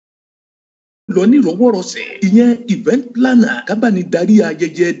lọ ní rọwọ́rọsẹ̀ ìyẹn event planner kábàánidarí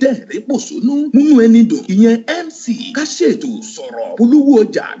ayẹyẹ dẹ́rẹ́ pòṣónú múnú ẹni dùn ìyẹn MC ká ṣètò sọ̀rọ̀ polówó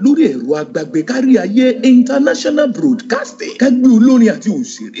ọjà lórí ẹ̀rọ agbágbé kárí ayé international broadcasting ká gbé olórin àti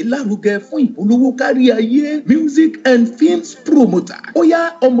òṣèré lárugẹ fún ìpolówó kárí ayé music and films promoter ó yá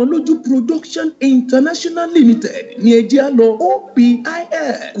Omoloju production international limited ní ẹjẹ́ á lọ OPIL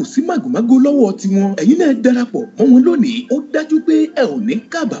kò sí màgòmágó lọ́wọ́ tiwọn ẹ̀yin náà darapọ̀ mọ́ wọn lónìí ó dájú pé ẹ ò ní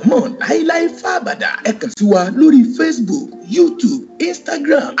kábàámọ̀ láíláí fábàdà ẹ kàn sí wa lórí Facebook YouTube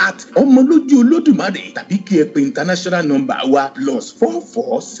Instagram at Omoloju Olodumare tàbí kí ẹ pè international number wa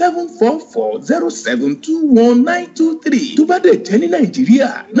 +4474072192 tó bá dẹ̀ jẹ́ ní Nàìjíríà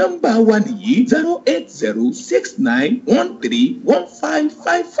nọ́mbà wa nìyí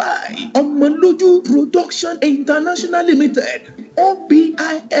 08069131555 Omoloju production international limited OPIL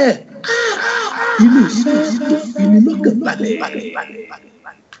ilé-iṣẹ́ tó fi ní lọ́kàn balẹ̀.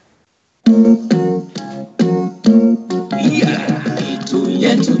 Ètò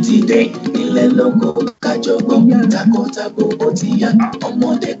yẹn tún ti dé ilé lóko kájọgbọ́n takọtabo ó ti yá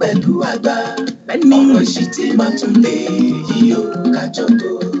ọmọdé pẹ̀lú àgbà ọ̀rọ̀ ìṣítí máa tún lè yí o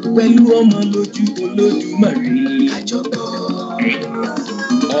kájọgbọ́n pẹ̀lú Omoloju Olodumare kájọgbọ́n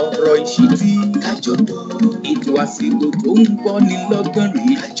ọ̀rọ̀ ìṣítí kájọgbọ́n ètò àsìkò tó ń gbọ́ ní lọ́gán rí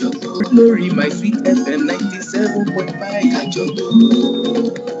kájọgbọ́n lórí My Sweet FM 97.5 kájọgbọ́n.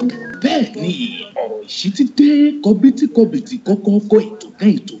 Bẹ́ẹ̀ ni ọ̀rọ̀ ìṣítí dé kọbítíkọbìtì kọ́kọ́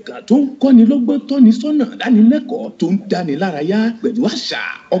ètò kan tó ń kọ́ni lọ́gbọ́n tọ́ni sọ́nà dánilẹ́kọ̀ọ́ tó ń dáni lárayá pẹ̀lú àṣà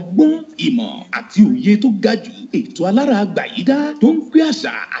ọgbọ́n ìmọ̀ àti òye tó ga jù ètò alára àgbàyídá tó ń gbé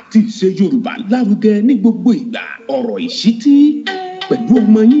àṣà àti ìṣe Yorùbá lárugẹ ní gbogbo ìgbà ọ̀rọ̀ ìṣítí pẹ̀lú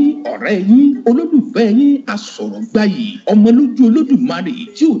ọmọ yín ọ̀rẹ́ yín olólùfẹ́ yín asọ̀rọ̀gbayì Omoloju Olodumare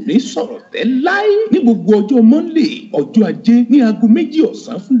tí ò ní sọ̀rọ̀ tẹ́ láí ní gbogbo ọjọ́ Monday ọjọ́ Ajé ní aago 2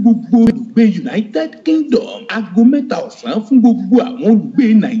 ọ̀sán fún gbogbo olùgbé United Kingdom aago 3 ọ̀sán fún gbogbo àwọn olùgbé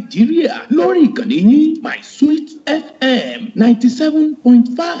Nàìjíríà lórí ìkànnì yín My Sweet FM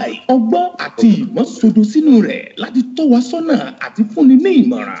 97.5 ọgbọ́n àti ìmọ̀ sodo sínú rẹ̀ láti tọ́ wa sọ́nà àti fúnni ní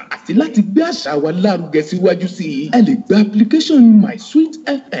ìmọ̀ràn àti láti gbé àṣà wa lárugẹ síwájú sí i ẹ lè gba application My Sweet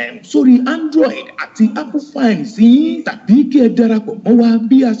FM sórí Android àti Apple phone sí tàbí kí ẹ darapọ̀ mọ́ wa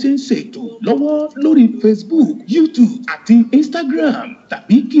bí a ṣe ń ṣètò lọ́wọ́ lórí Facebook YouTube àti Instagram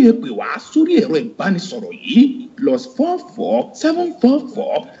tàbí kí ẹ pè wá sórí ẹ̀rọ ìbánisọ̀rọ̀ yìí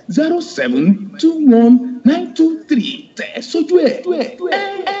 +4474072192 tẹ̀ sójú ẹ̀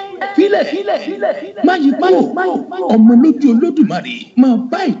filẹ̀ má yí kúrò Omoloju Olodumare máa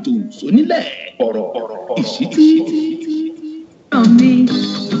bá ètò sónílẹ̀ ọ̀rọ̀ ìṣítí.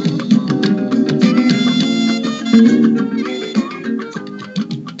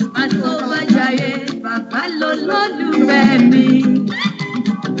 Àtọ́bàjáyé bàbá lolólùfẹ́ mi.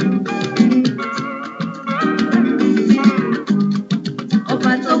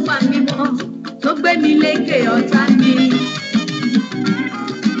 Ọba tó pa mí mọ́, tó gbé mi lékè ọ̀tá mi.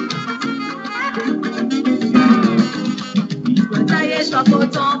 Ìgbọ̀ntáyé sọ́kò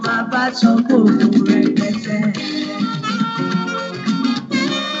tán bàbá sọ́kò rẹpẹtẹ.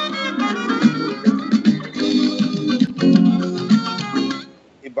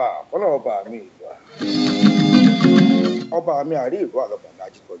 Ìbà fọlọ́wọ́ ọba mi ìlú ọba mi àrí ìlú àlọ́bàdàn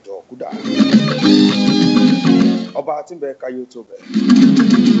àjìkọjọ kúdà ọba tí ń bẹ káyọ̀ tó bẹ̀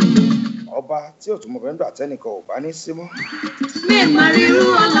ọba tí ò tún mọ̀ bẹ́ẹ̀ ń dà tẹ́nìkan ò bá ní sí mọ́. Mi mà rírú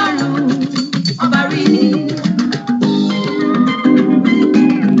Ọlọ́run ọba rí ni.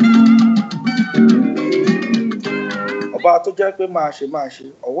 Ọba tó jẹ́ pé máa ṣe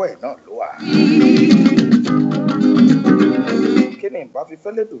ọwọ́ ẹ̀ náà ló wà. Kí ni ìbá fi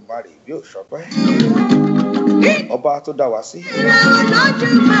fẹ́lẹ́ dùn máa rè bí ò ṣọpẹ́? Ọba tó dá wa sí.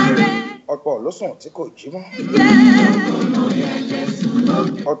 Ọ̀pọ̀ ló sùn tí kò jí mọ́.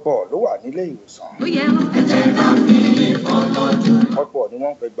 Ọ̀pọ̀ ló wà nílé ìwòsàn. Ọ̀pọ̀ ni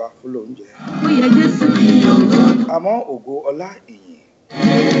wọ́n fẹ́ gba fún lóúnjẹ. Àmọ́ ògo ọlá ìyìn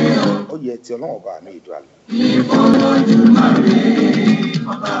ó yẹ ti Ọlọ́run ọba mi ìdú àlọ́.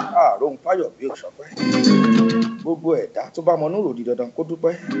 Ààrùn fáyọ̀ bí ò ṣọpẹ́. Gbogbo ẹ̀dá tó bá mọ núrò di dandan kó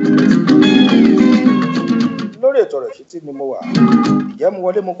dúpẹ́. Lórí ètò ọ̀rọ̀ ìṣítí ni mo wà. Ìjẹ́ mo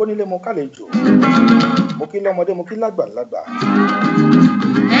wọlé mo kó nílé mo kálejò. Mo kí lọ́mọdé mo kí lágbàlagbà.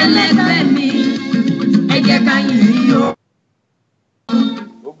 Ẹlẹ́gbẹ́ mi, ẹ jẹ́ ká yìn mí o.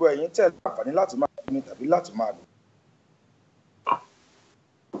 Gbogbo ẹ̀yin tẹ́ láǹfààní láti máa bí mi tàbí láti máa lò.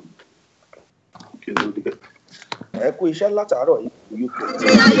 Ẹ kú iṣẹ́ látàárọ̀ ìlú UK.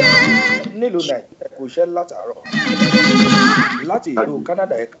 Nílùú Nàìjíríà ẹ kú iṣẹ́ látàárọ̀. Láti ìlú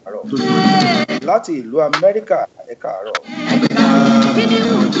Canada ẹ káàárọ̀. Láti ìlú Amẹ́ríkà ẹ káàárọ̀.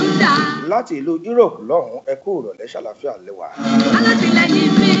 láti ìlú Europe lọ́hùn ẹ kú ìrọ̀lẹ́ ṣàlàfíà lẹ́wà. alátìlẹ́yìn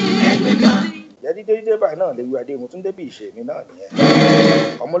mi ẹgbẹ́ mi sí. Jẹ́dídé báyìí náà lè wí adé mo tún débi ìṣe mi náà nìyẹn.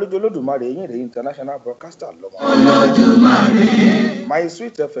 Omoloju Olodumare yín rèé international broadcaster lọ́mọ. Olódùmarè. My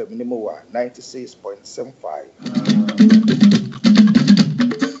Sweet FM ni mo wà 96.75.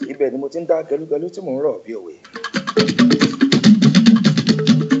 Ibẹ̀ ni mo ti ń dá gẹlúgẹlú tí mò ń rọ̀ bí òwe.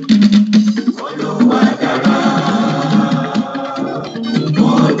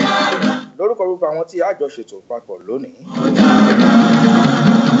 Lórúkọ gbogbo àwọn tí a jọ ṣètò papọ̀ lónìí.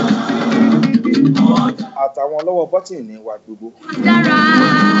 Àtàwọn lọ́wọ́ bọ́tìnì wa gbogbo.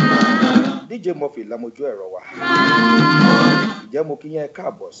 DJ Murphy lamojú ẹ̀rọ wa. Ǹjẹ́ mo kí yẹn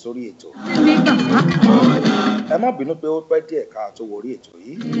káàbọ̀ sórí ètò. Ẹ má bínú pé ó pẹ́ díẹ̀ ká tó wọrí ètò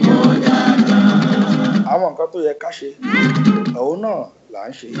yìí. Àwọn nǹkan tó yẹ ká ṣe òun náà là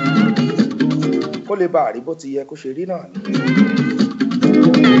ń ṣe. Kó lè bá àrí bó ti yẹ kó ṣe rí náà ni.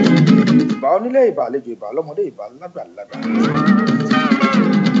 Ìbà onílé ìbà àlejò ìbà lọ́mọdé ìbà lágbàlagbà.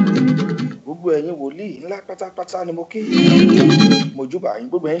 Gbogbo ẹ̀yin wòlíì ńlá pátápátá ni mo kí. Mojúbà yín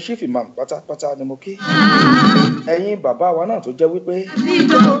gbogbo ẹ̀yin ṣífì máa pátápátá ni mo kí. Ẹ̀yin bàbá wa náà tó jẹ́ wípé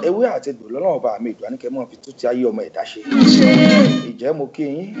ewé àti egbò lọ́nà ọba mi ìdùnnú kẹ́ mọ́ fi tún ti ayé ọmọ ẹ̀dá ṣe. Ìjẹ́ mo kí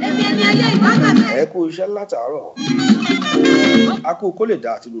yín. Ẹ kú iṣẹ́ látàárọ̀. A kú kó lè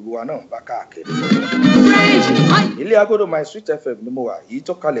dá àti gbogbo wa náà bá káàkiri. Ilé agodo My Sweet FM ni mo wà yìí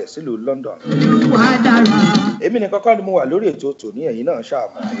tó kalẹ̀ sílùú London. Èmi ní kọ́kọ́ ni mo wà lórí ètò tòní ẹ̀yin náà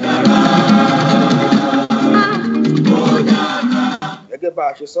ṣàmù. Gẹ́gẹ́ bá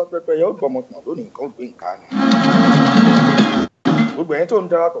a ṣe sọ pẹ́pẹ́ yóò gbọmọ tàn lónìí nǹkan gbé nǹkan ni. Gbogbo ẹ̀yin tó ń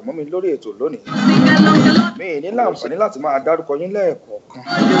darapọ̀ mọ́ mi lórí ètò lónìí. Mi ì ní láǹfààní láti máa dárúkọ yín lẹ́ẹ̀kọ̀ọ̀kan.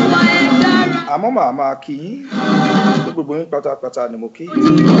 Àmọ́ màá máa kí yín. Gbogbo yín pátápátá ni mo kí.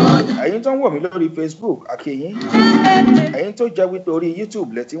 Ẹ̀yin tó ń wò mí lórí Facebook a kí yín. Ẹ̀yin tó jẹ́ wípé orí YouTube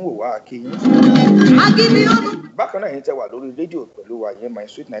lẹ ti ń wò wá a kí yín. Bákan náà ẹ̀yin tẹ́ wà lórí rédíò pẹ̀lú wa yẹn My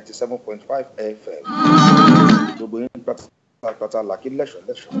Sweet 97.5 FM. Gbogbo yín pátápátá làkí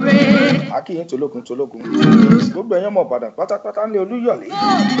lẹ́ṣọ̀lẹ́ṣọ̀. A kí yín tológun. Gbogbo ẹ̀yin ọmọ Ìbàdàn pátápátá ní Olúyọ̀lé.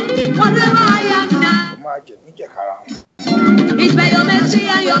 Ó máa jẹ mí jẹ̀kára. It's by your mercy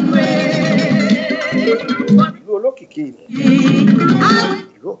and your grace. Ìlú olókìkí ni.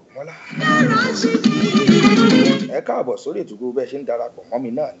 Ìlú Ògúnmọ́lá. Ẹ káàbọ̀ sórí ètò gbogbo bẹ́ẹ̀ ṣe ń darapọ̀ mọ́ mi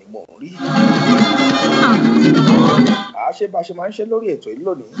náà ni mò ń rí. Àṣé bá ṣe máa ń ṣe lórí ètò yìí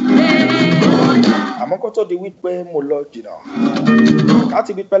lónìí. Àmọ́ kó tó di wípé mo lọ jìnnà.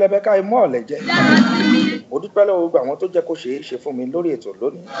 Láti bí pẹlẹbẹ ká imọ́ ọ̀lẹ̀ jẹ́. Mo dúpẹ́ lọ́wọ́ gbogbo àwọn tó jẹ́ kó ṣeé ṣe fún mi lórí ètò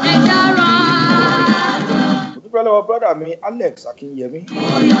lónìí. Mo dúpẹ́ lọ́wọ́ brọ́dà mi Alex Akinyemi.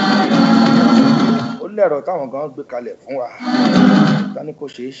 Ó lẹ́rọ táwọn gan gbé kalẹ̀ fún wa. Tani kó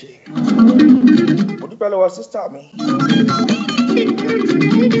ṣeé ṣe. Mo dúpẹ́ lọ́wọ́ sísítà mi.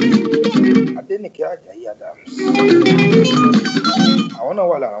 Adénìkẹ́ Àjàyí Adams. Àwọn náà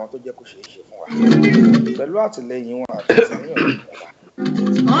wà lára àwọn tó jẹ́ kó ṣeé ṣe fún wa. Pẹ̀lú àtìlẹ́yìn wọn àti ìtìlẹ́yìn ọ̀rọ̀ wa.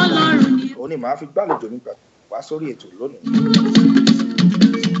 Ó ní màá fi gbàlejò mi wá sórí ètò lónìí.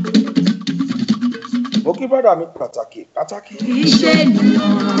 Mo kí brọ́dà mi pàtàkì.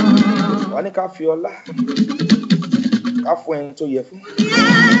 Wọ́n ní ká fi ọlá ká fún ẹni tó yẹ fún.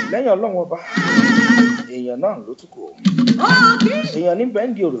 Lẹ́yìn Ọlọ́run ọba, èèyàn náà ló tún kù. Èèyàn ní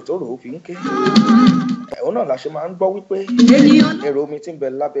bẹ́ńdì òrò tó rò ó fi ń ké. Ẹ̀hún náà la ṣe máa ń gbọ́ wípé èrò omi tí ń bẹ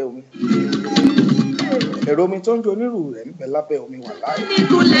lábẹ́ omi. Èrò omi tó ń jó onírú rẹ̀ ń bẹ lábẹ́ omi wà láàyè.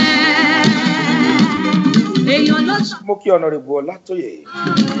 Mo kí Honorable Olatoye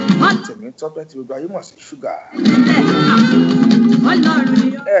Temitope tí gbogbo ayé mọ̀ sí Sugar.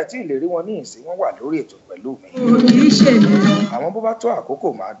 Tí ì lè rí wọn ní ìsìn wọn wà lórí ètò pẹ̀lú mi. Àwọn bó bá tó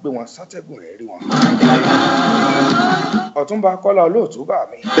àkókò máa gbé wọn sátẹ́gùn rẹ̀ rí wọn. Ọ̀túnba Kọ́lá olóòtú bá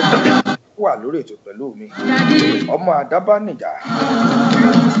mi wà lórí ètò pẹ̀lú mi. Ọmọ Àdábánijà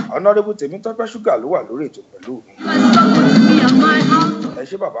Honorable Temitope Sugar ló wà lórí ètò pẹ̀lú mi. Ẹ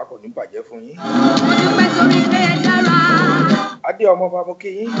ṣé bàbá kò ní bàjẹ́ fún yín. Adé ọmọ bá mo kí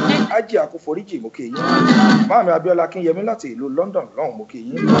yín. Ájì Àkúforíjì mo kí yín. Máàmi Abíọ́lá Kínyẹmí láti ìlú London lọ́hùn mo kí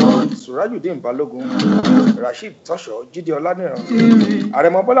yín. Surajudeen Balógun, Rasheed Tọ́ṣọ̀, Jídé Ọláníran,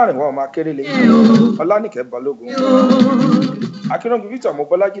 Àrẹ̀mọ Bọ́lárìnwá ọmọ Akérèlé, Ọlánìkẹ́ Balógun, Akínrọ́gì Victor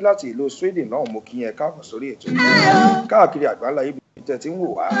Mobọ́lájí láti ìlú Sweden náà mo kí yín káàbọ̀ sórí ètò. Káàkiri àgbáńlá ibi tẹ́ ti ń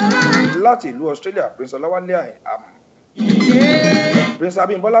wò wá. Láti ìlú Australia, Prince Ọláwálé Àmù. Prince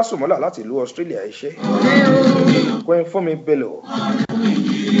Abímbọ́lá Sùmọ́là láti ìlú Australia ẹ ṣé. Queen Fúnmi Bello,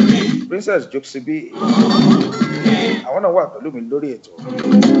 Princess Joksibi, àwọn náà wà pẹ̀lú mi lórí ètò.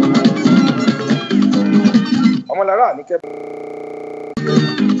 Ọmọlára Àníkẹ́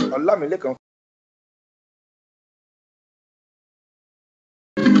Ọlámilékan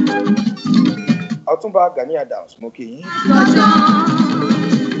Ọ̀túnba Gani Adams mo kí yín.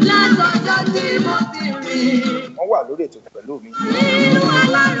 Wọ́n wà lórí ètò pẹ̀lú mi.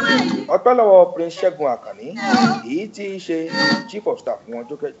 Ọpẹ́ lọ́wọ́ Prince Ṣẹ́gun Àkànní èyí tí í ṣe chief of staff wọn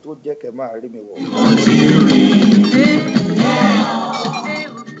tó jẹ́ kẹ́ máa rí mi wọ̀.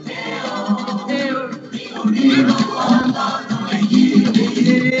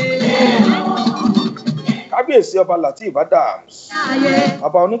 Kábíyèsí ọba Lateef Adams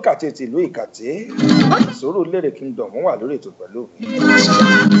ọba oníkàtẹ́ ti ìlú Ìkàtẹ́ Sùúrù Lérè Kingdom wà lórí ètò pẹ̀lú mi.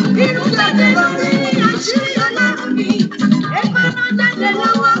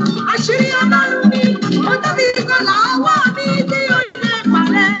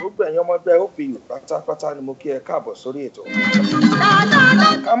 Gbogbo ẹ̀yin ọmọ ẹgbẹ́ OPU pátápátá ni mo kí ẹ káàbọ̀ sórí ètò.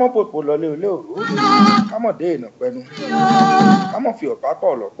 Kámọ́ pòpò lọlé ilé òru, kámọ́ dé ìnà pẹnu, kámọ́ fi ọ̀pá pọ̀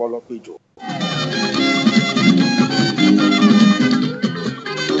ọ̀lọ́pọ̀lọ́ péjọ.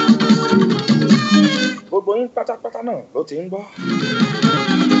 Gbogbo yín pátápátá náà ló ti ń gbọ́.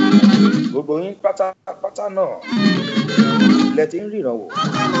 Gbogbo yín pátápátá náà lẹ ti ń ríran wò.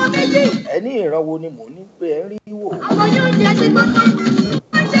 Ẹni ìran wo ni mò ń ní pé ẹ ń rí wò?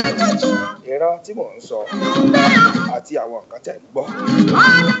 Ìran tí mò ń sọ àti àwọn nǹkan tẹ̀ ń gbọ́.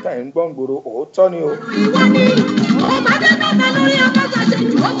 Tẹ̀ ń gbọ́ ń gbòòrò òótọ́ ni o.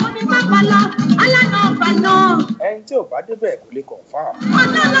 Ẹni tí ò bá débẹ̀ kò lè confirm.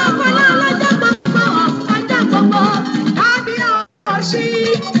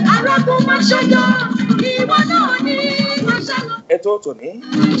 Ètò tòní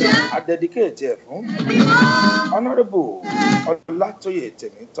a dedicate ẹ̀ fún Honourable Olatoye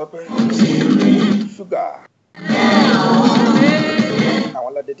Temitope Sugar.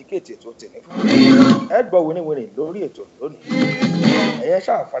 Àwọn la dedicate ètò tòní fún. Ẹ gbọ́ wíníwíní lórí ètò lónìí. Ẹ̀yẹ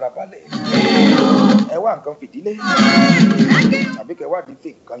ṣáà farabalẹ̀. Ẹ wá nǹkan fìdílé tàbí kẹ wá di fi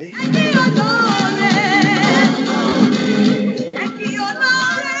nǹkan lé.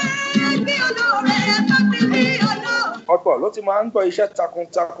 Ọ̀pọ̀ ló ti máa ń gbọ́ iṣẹ́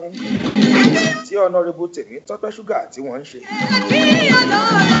takuntakun tí Honourable Temitope Sugar tí wọ́n ń ṣe.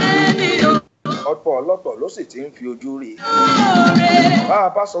 Ọ̀pọ̀ ọlọ́pọ̀ ló sì ti ń fi ojú rí. Bá a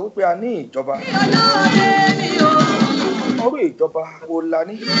bá sọ wípé a ní ìjọba, orí ìjọba wo la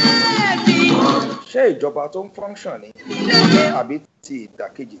ní? Ṣé ìjọba tó ń function ni? Àbí ti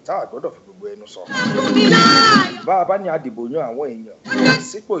ìdàkejì tá a gbọ́dọ̀ fi gbogbo ẹnu sọ? Bá a bá ní adìbò yan àwọn èèyàn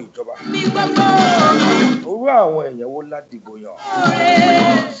sípò ìjọba, orú àwọn èèyàn wo la dìbò yàn?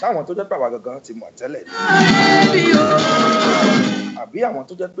 Ṣáwọn tó jẹ́ pé àwa gangan ti mọ̀ tẹ́lẹ̀ ni? Àbí àwọn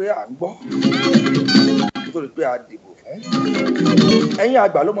tó jẹ́ pé à ń gbọ́ nítorí pé a dìbò fún? Ẹ̀yin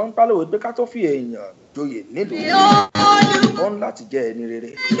àgbà ló máa ń pálọ̀wé pé ká tó fi èèyàn joyè nílùú ó ń láti jẹ́ ẹni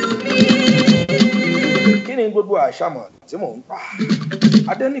rere. Kí ni gbogbo àṣàmọ̀ tí mò ń pa?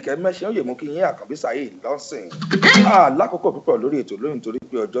 Adẹ́nìkẹ́ mẹ́ṣẹ́ ó yè mú kí yín Àkànbí Saheed lọ́sìn. Lákòókò púpọ̀ lórí ètò lónìí nítorí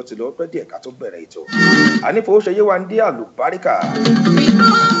pé ọjọ́ ti lọ pẹ́ díẹ̀ ká tó bẹ̀rẹ̀ ètò. Ànífowóṣeyé wa ń dé àlùbáríkà.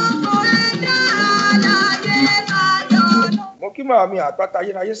 Mo kí màmí àpáta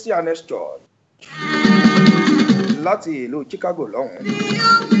ayérayé sí Anes Church láti ìlú Chicago lọ́hùn.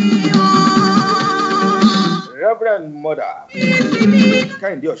 Reverend Mother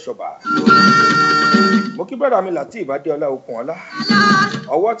Kẹ́hìndé Ọ̀ṣọ́bà. Mo kí brother mi Lateef Adéọlá Okunola.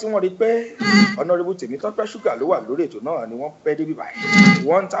 Ọwọ́ tí wọ́n rí pé Honourable Temitope Sugar ló wà lórí ètò náà ni wọ́n pẹ́ débi báyìí.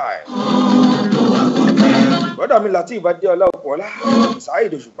 One time. Brother mi Lateef Adéọlá Okunola.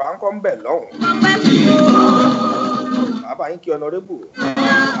 Saheed Òṣùpá ń kọ́ ń bẹ̀ lọ́hùn. Bàbá yín kí Honourable.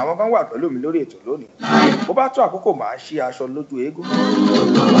 Àwọn kan wà pẹ̀lú mi lórí ètò lónìí. Bó bá tó àkókò máa ṣí aṣọ lójú eégún.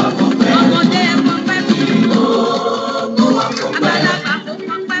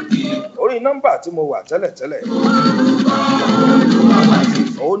 Orí nọ́mbà tí mo wà tẹ́lẹ̀tẹ́lẹ̀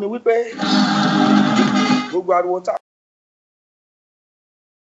òun ni wípé gbogbo ariwo tá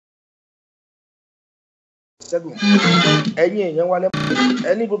Ṣẹ́gun ẹ̀yin èèyàn wa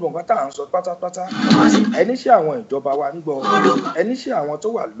ẹni gbogbo nǹkan tá à ń sọ pátápátá ẹni ṣé àwọn ìjọba wa ń gbọ́, ẹni ṣé àwọn tó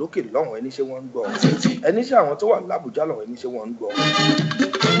wà lókè lọ́hùn ẹni ṣé wọ́n ń gbọ́, ẹni ṣé àwọn tó wà lábùjá lọ́hùn ẹni ṣé wọ́n ń gbọ́.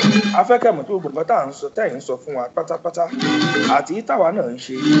 Afẹ́kẹ̀mọ̀ tó gbogbo nǹkan tá à ń sọ tẹ́yìn sọ fún wa pátápátá àti táwa náà ń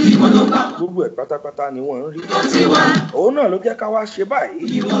ṣe gbogbo ẹ̀ pátápátá ni wọ́n ń rí. Òun náà ló jẹ́ ká wá ṣe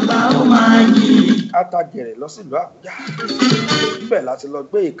báyìí. Atagẹ̀rẹ̀ lọ sílùú Àbújá. Ibẹ̀ láti lọ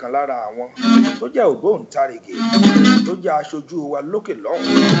gbé ìkan lára àwọn tó jẹ́ ògbóǹtarìgì tó jẹ́ aṣojú wa lókè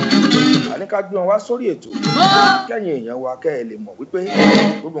lọ́hùn. Àní ká gbé wọn wá sórí ètò kẹ́yìn èèyàn wa kẹ́ ẹ lè mọ̀ wípé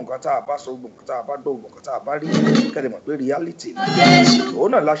gbogbo nǹkan tá a bá sọ, gbogbo nǹkan tá a bá gbọ́, gbogbo nǹkan tá a bá rí kẹ́ ẹ lè mọ̀ pé reality ni.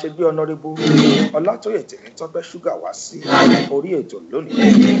 Òun náà la ṣe gbé Honourable Olatoye Temitope Sugar wá sí orí ètò lónìí.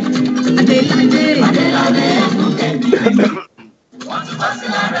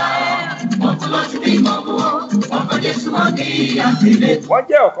 Wọ́n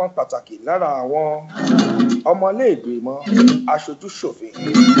jẹ́ ọ̀kan pàtàkì lára àwọn ọmọléègbìmọ̀ aṣojú-ṣòfin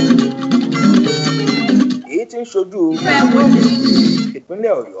èyí tí ń ṣojú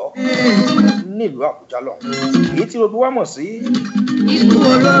ìpínlẹ̀ Ọ̀yọ́ nílùú Àbújá lọ èyí tí gbogbo wa mọ̀ sí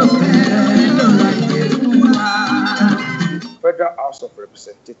Federal House of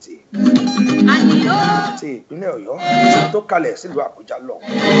Representatives ti ìpínlẹ̀ Ọ̀yọ́ tó kalẹ̀ sílùú Àbújá lọ.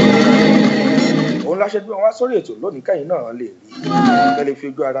 Òun la ṣe gbé wọn wá sórí ètò lónìí kẹ́yìn náà lè rí kẹ́lẹ́ fi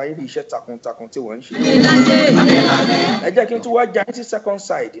ojú ara yín rí iṣẹ́ takuntakun tí wọ́n ń ṣe. Ẹ jẹ́ kí n tún wá já yín sí second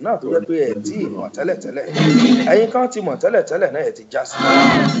side náà tó jẹ́ pé ẹ̀ tí ì mọ̀ tẹ́lẹ̀tẹ́lẹ̀. Ẹ̀yin kan ti mọ̀ tẹ́lẹ̀tẹ́lẹ̀ náà ẹ̀ ti já sí.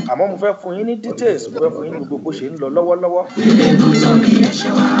 Àmọ́ mo fẹ́ fún yín ní details, mo fẹ́ fún yín ní gbogbo bó ṣe ń lọ lọ́wọ́lọ́wọ́.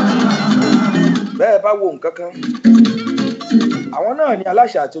 Bẹ́ẹ̀ bá wo nǹkan kan, àwọn náà ni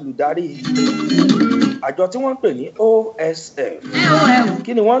aláṣẹ àti olùdarí àjọ tí wọ́n ń pè ní OSF.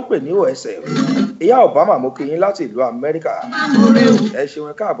 Kí ni wọ́n ń pè ní OSF? Ìyá Obama mo kí yín láti ìlú Amẹ́ríkà. Ẹ ṣeun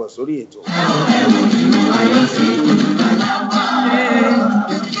ẹ káàbọ̀ sórí ètò.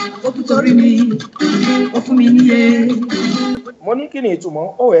 Ó tún torí mi, ó fún mi níye. Mo ní kí ni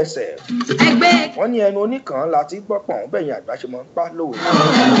ìtumọ̀ OSF? Ẹgbẹ́. Wọ́n ní ẹnu oníkan láti gbọ́pọ̀n bẹ́yìn àgbà ṣe máa ń pa lówe.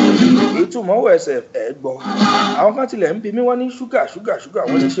 Ìtumọ̀ OSF ẹ̀ gbọ́. Àwọn kan tilẹ̀ ń bi mí wọ́n ní ṣúgà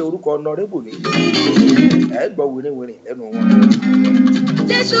wọ́n ní ṣe orúkọ honorable ni. Ẹ̀ gbọ́ wìrìwìrì lẹ́nu wọn.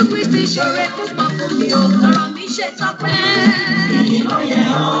 Jésù Kristi ṣoore púpọ̀ fún mi ò lọ́rọ̀ mi ṣe tọ́pẹ́.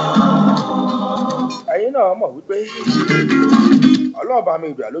 Ẹ̀yin náà mọ̀ wípé Ọlọ́ọ̀bá mi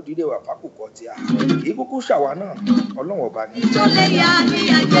ìdúrà ló dìde wà fákùkọ tí a kì í kúkú ṣàwa náà Ọlọ́run ọba ni. Tó lè yá ní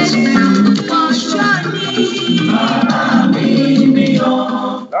àjẹsí ọ̀ṣọ́ ni.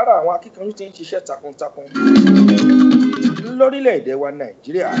 Lára àwọn akíkanjú tí ń ṣiṣẹ́ takuntakun lórílẹ̀-èdè wa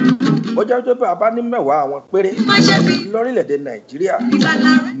Nàìjíríà, ó jẹ́ pé a bá ní mẹ́wàá àwọn péré lórílẹ̀-èdè Nàìjíríà,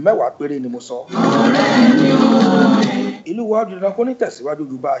 mẹ́wàá péré ni mo sọ. Ìlú wa dandan kó ní tẹ̀síwájú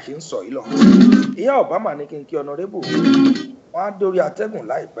ju bá a ṣe ń sọ yìí lọ. Ìyá Obama ní kí n kí honorable wọ́n á dórí atẹ́gùn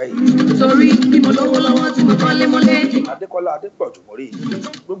láìpẹ́ yìí. Torí bí mo lówó lọ́wọ́ tí mo kọ́lé mọ́lé. Adékọ́lá Adépọ̀jù mórí.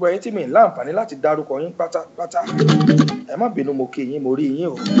 Gbogbo ẹ̀yin tí mi ń láǹfààní láti dárúkọ yín pátápátá. Ẹ má bínú mo kí yín mo rí yín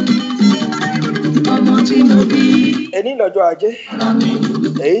o. Ọmọ tí mo bí. Ẹní lọ́jọ́ Ajé,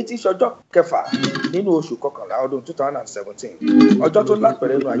 èyí tí ṣọjọ́ kẹfà nínú oṣù kọkànlá ọdún 2017, ọjọ́ tó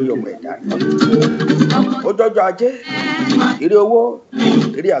lápẹ̀rẹ̀ nínú ayé ọmọ ẹ̀dá ni. Ó jọjọ́ Ajé, ire owó,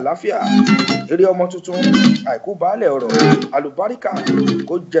 ire àlàáfíà, ire ọmọ tuntun, àìkú baálẹ̀ ọ̀rọ̀, àlùbáríkà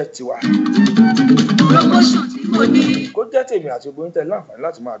kó jẹ́ tiwa. Promotion tí mo ní. Kó jẹ́ tèmi àti gbogbo yín tẹ́ láǹfààní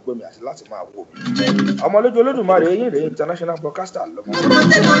láti máa gbọ́ mi àti láti máa wò mí. Omoloju Olodumare eyín rèé international broadcaster lọ́mọ. Ọmọ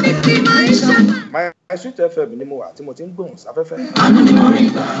tí mo ní kí máa ń ṣe. My Sweet FM ni mo wà tí mo ti ń gbóhùn sáfẹ́fẹ́. Àánú ni mo rí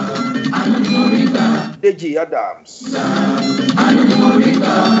gbà. Àánú ni mo rí gbà. Deji Adams. Àánú ni mo rí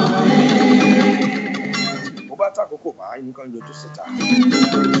gbà. Mo bá tàkókò máa ń nǹkan yọjú síta.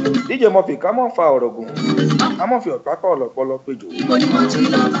 DJ Murphy ká mọ̀ fa ọ̀rọ̀ gùn. Ká mọ̀ fi ọ̀pá kọ́ ọ̀lọ́pọ̀lọ́ péjò. Ibo ni mo ti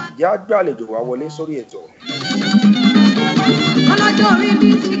lọ bá. Ìyá gbàlejò wa wọlé sórí ètò. Ọlọ́jọ́ orí mi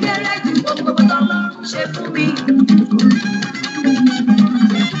ti kéré jù gbogbo tọ́lọ́run ṣe fún mi.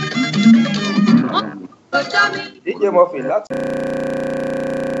 Ọjọ́ mi. DJ Murphy láti.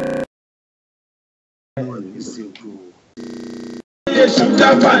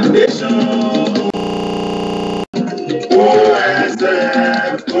 Sugar Foundation.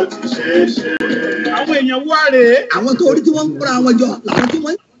 OSF ó ti ṣe é ṣe. Àwọn èèyàn wá rèé. Àwọn tó orí tí wọ́n ń kóra wọn jọ làwọn tí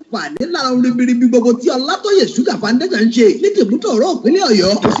wọ́n ń wà ní lára ribiribi gbogbo tí Olatoye Sugar Foundation ń ṣe ní tìbútò ọ̀rọ̀ ìpínlẹ̀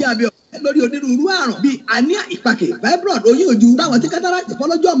Ọ̀yọ́. Kò sí abẹ́ lórí onírúurú àrùn bíi anemia, ìpàkè, fibroid, oyún ojú, táwọn tí kátàràtì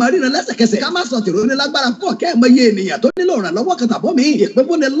fọlọ́jọ́ ọmọ ríran lẹ́sẹ̀kẹsẹ̀. Ká má sọ tìrò ní lágbára fún ọ̀kẹ́ ẹ̀mọye ènìyàn tó nílò ìrànlọ́wọ́ kan tàbọ̀ mi.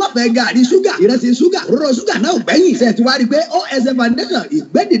 Ìpínfúnni lọ́fẹ̀ẹ́ gàrí ṣúgà, ìrẹsì ṣúgà, òróró ṣúgà náà gbẹ̀yìn. Ṣé ti wá rí pé OSF Foundation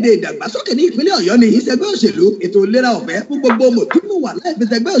ìgbẹ́dìde ìdàgbàsókè ní ìpínlẹ̀ Ọ̀yọ́ ni ìṣẹ́gbẹ́ òṣèlú ètò ìlera ọ̀fẹ́ fún gbogbo mòtúmù wà láì fi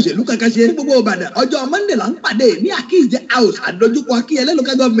ṣẹgbẹ́ òṣèlú kankan ṣe ní gbogbo Ìbàdàn. Ọjọ́ Monday là ń pàdé ní Akíyèsí house àdójúkọ Akíyẹlé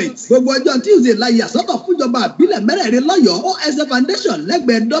local government. Gbogbo ọjọ́ Tuesday la yà sọ́tọ̀ fúnjọba àbílẹ̀ mẹ́rẹ̀ẹ̀rin lọ́yọ̀ọ́ OSF Foundation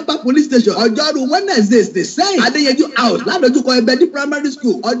lẹ́gbẹ̀ẹ́ Dọ́pà police station. Ọjọ́rú Wednesdays the same Adéyẹjú house ládojúkọ Ẹbẹdí primary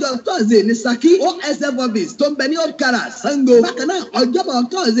school. Ọjọ́ Thursday ní Saki OSF office tó ń bẹ ní Old Kara Sango. Bákan náà ọjọ́bọ̀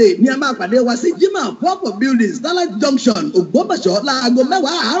Thursday ni a máa pàdé wa sí Jimá Pọ́pọ̀ building Starlight junction Ògbómọ̀ṣọ́ láago 10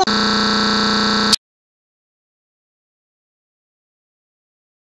 àárọ̀.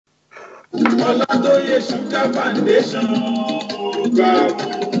 Olatoye Sugar Foundation.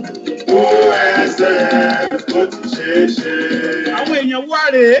 Àwọn èèyàn wá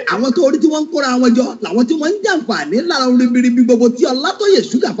rèé. Àwọn tó orí tí wọ́n ń kóra wọn jọ làwọn tí wọ́n ń jàǹfààní lára ribiribi gbogbo tí Olatoye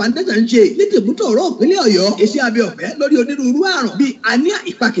Sugar Foundation ń ṣe ní tìbútò ọ̀rọ̀ ìpínlẹ̀ Ọ̀yọ́. Iṣẹ́ abẹ ọ̀fẹ́ lórí onírúurú àrùn bíi anemia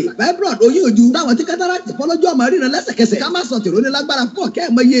ìpàkè fibroid oyún ojú táwọn tí kátàràtì fọlọ́jọ́ ọmọ ríran lẹ́sẹ̀kẹsẹ̀. Ká má sọ tèrò ní lágbára fún ọ̀kẹ́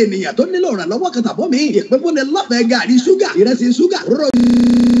ẹ̀mọye ènìyàn tó nílò ìrànlọ́wọ́ kan tàbó mi. Ìpínfúnni lọ́fẹ̀ẹ́ gàrí ṣúgà, ìrẹsì ṣúgà, róró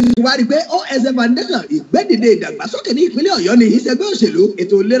wá rí pé OSF Foundation ìgbẹ́dìde ìdàgbàsókè ní ìpínlẹ̀ Ọ̀yọ́ ni ìṣẹ́gbẹ́ òṣèlú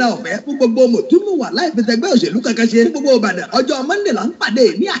ètò ìlera ọ̀fẹ́ fún gbogbo mùtúmùwà láì fi tẹgbẹ́ òṣèlú kankan ṣe ní gbogbo Ìbàdàn. Ọjọ́ Monday là ń pàdé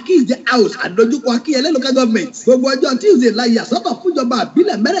ní Akíyèsí house àdójúkọ Akíyẹlé local government. Gbogbo ọjọ́ Tuesday la yà sọ́tọ̀ fúnjọba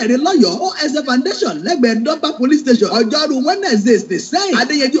àbílẹ̀ mẹ́rẹ̀ẹ̀rin lọ́yọ̀ọ́ OSF Foundation lẹ́gbẹ̀ẹ́ Dọ́bà police station. Ọjọ́rú Wednesday the same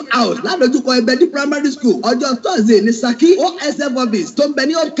Adéyẹjú house ládójúkọ Ẹbẹdí primary school. Ọjọ́ Thursday ní Saki OSF office tó ń bẹ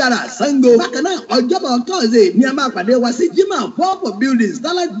ní Old Kara Sango. Bákan náà ọjọ́bọ̀ Thursday ni a máa pàdé wa sí Jimá Pọ́pọ̀ building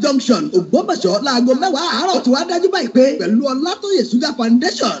Starlight junction Ògbómọ̀ṣọ́ láago 10 àárọ̀. Ó ti wá dájú báyìí pé pẹ̀lú Olatoye Sugar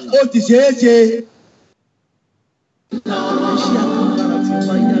Foundation ó ti ṣeé ṣe.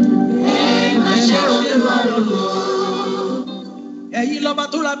 Ẹ̀yin lọ́ba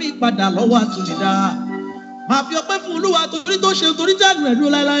tó ra mí padà lọ́wọ́ àtúndà máa fi ọpẹ́ fún Olúwa torí tó ṣe torí tí àánú rẹ̀ dúró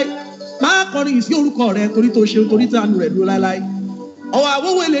láéláé máa kọrin sí orúkọ rẹ̀ torí tó ṣe torí tí àánú rẹ̀ dúró láéláé. Ọwọ́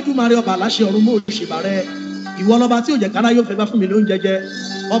àwòwò Elédùmarè ọba aláṣẹ ọ̀run mọ́ òṣèbà rẹ̀ ìwọ lọ́ba tí ò jẹ́ kára yóò fẹ́ bá fún mi lóúnjẹ jẹ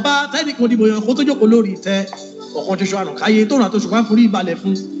ọba tẹ́nìkan dìbò yàn kó tó jókòó lórí ìtẹ́ ọ̀kan ṣoṣo àrùn káyé tó ràn àtòṣù wá forí ìbalẹ̀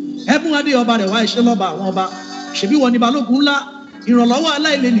fún ẹ̀bùn adé ọba rẹ̀ wá iṣẹ́ lọ́ba àwọn ọba ṣèbí wọn ni balógun ńlá ìrànlọ́wọ́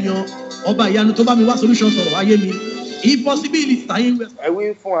aláìlẹ́nìyàn ọba ìyanu tó bá mi wá solution sọ̀rọ̀ ayé mi impossibility táyé ń wẹ̀. ẹ wí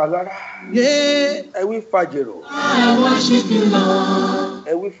fún alára ẹ wí fàjèrò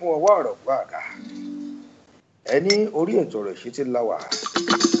ẹ wí fún ọwọ́ ọ̀rọ̀ gbàgà ẹ ní orí ètò rẹ̀ ṣe ti láwà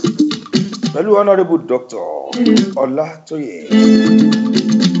pẹ̀lú honourable Dr. Olatoye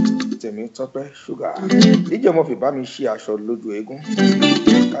Temitope Sugar ìjọba fi bá mi ṣe aṣọ lójú eégún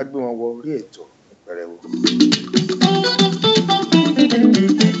ká gbé wọn wọ orí ètò ìpẹrẹwu.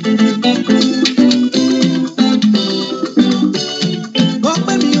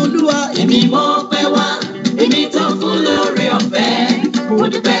 Ọpẹ́ mi Olúwa Èmi mọ̀ pé wá, èmi tó fún lórí ọ̀fẹ́, mo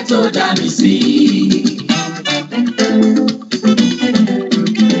dúpẹ́ tó dá mi sí.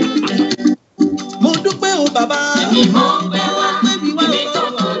 mo dúpẹ́ o bàbá. Èmi mọ̀ pé wá, Èmi wá èmi tó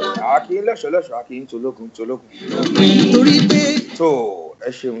fún lórí àkì lẹ́sọ̀lẹ́sọ̀ àkì ń tológun ọ̀fẹ́. torí pé tó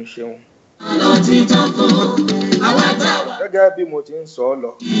ẹ ṣeun Lọ ti tán fún àwa táwa. gẹ́gẹ́ bí mo ti ń sọ ọ́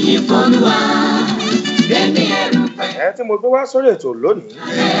lọ. Ìfọ̀lùwà, ẹni ẹ̀rù pẹ̀. ẹ tí mo gbé wá sórí ètò lónìí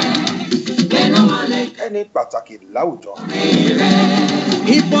Ẹnu mọ̀lẹ́ ẹni pàtàkì láwùjọ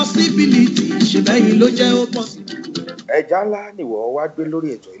impossibility ṣèbẹ́yìn ló jẹ́ ó pọ̀ sí. ẹja ńlá nìwọ wá gbé lórí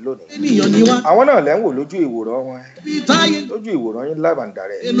ètò yìí lónìí. Ènìyàn ni wá àwọn náà lẹ́ ń wò lójú ìwòran wọn bí táyé lójú ìwòran yín live and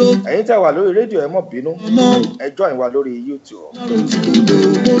direct. èlò ẹ̀yin tẹ́ wà lórí rédíò ẹ má bínú ọmọ ẹ join wa lórí YouTube. ọlọ́run ti dòdò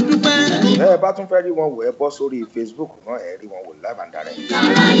mo dúpẹ́. bẹ́ẹ̀ bá tún fẹ́ rí wọn wò ẹ bọ́ sórí Facebook náà ẹ rí wọn wò live and direct.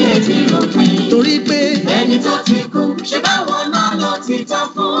 aráyé ti ròpin. Torí pé Ẹni tó ti kú, ṣé báwọn náà lọ ti tán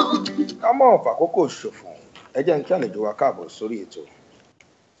fún? ká mọ̀ fàkókò ṣòfò ẹ jẹ́ n kí àlejò wa káàbọ̀ sórí ètò.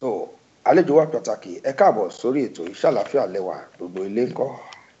 so àlejò wa pàtàkì ẹ káàbọ̀ sórí ètò ìṣàlàfíà lẹ́wà gbogbo ilé ńkọ́.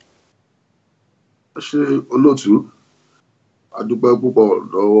 ṣe olóòtú adúpẹ́ púpọ̀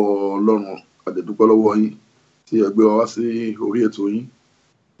lọ́wọ́ Ọlọ́run àdẹ̀dúpẹ́ lọ́wọ́ yín tí ẹ gbé wa wá sí orí ètò yín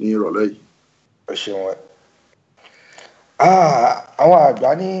ní ìrọ̀lẹ́ yìí. ẹ ṣeun ẹ. àwọn àgbà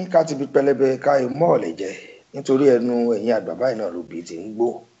ní ká ti fi pẹlẹbẹ ká mọ́ ọ̀lẹ̀ jẹ nítorí ẹnu ẹ̀yìn àgbà báyìí náà ló bí ti ń gbó.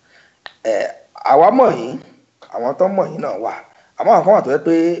 àwa mọ̀ yín àwọn tó mọ̀ yín náà wà àmọ́ àwọn kan wà tó yẹ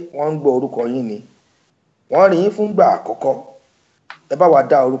pé wọ́n ń gbọ́ orúkọ yín ni wọ́n rí yín fúngbà àkọ́kọ́ ẹ bá wa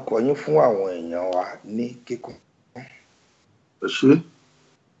dá orúkọ yín fún àwọn èèyàn wa ní kíkún. ẹ ṣé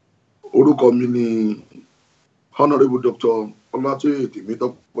orúkọ mi ni honourable Dr. Olatoye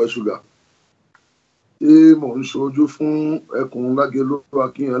Temitope Sugar tí mò ń ṣojú fún ẹkùn Lágelú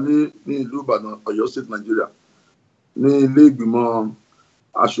Akínyẹlé ní ìlú Ìbàdàn Ọ̀yọ́ State Nigeria ní ilé ìgbìmọ̀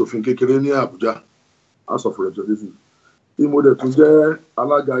aṣòfin kékeré ní Àbújá House of Representatives tí mo dẹ̀ tún jẹ́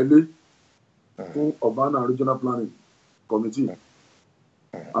alága ilé fún Urbana Regional Planning Committee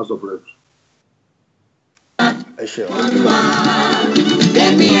House of Reps. ẹ ṣeun.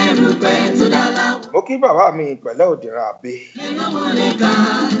 Ẹni ẹ̀rù pẹ̀ tó dára. mo kí bàbá mi pẹ̀lẹ́ òdìrán àbí Ẹnu mọ̀lẹ́ ká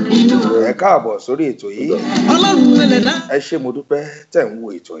inú ẹ káàbọ̀ sórí ètò yìí Ọlọ́run ẹlẹ́dá ẹ ṣé mo dúpẹ́ tẹ̀ ń wo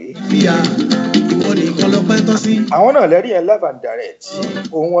ètò yìí. fìyà ìwọ nìkan ló pẹ́ tán sí. àwọn náà lẹ́rí yẹn live and direct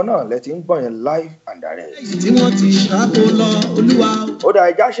ohun wọn náà lẹ́ ti ń gbọ́ yẹn live and direct. Èyí tí wọ́n ti ṣàkó lọ Olúwa. ó dá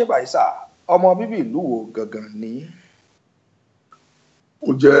ẹja ṣe bàyísà ọmọ bíbí ìlú wo gangan ni.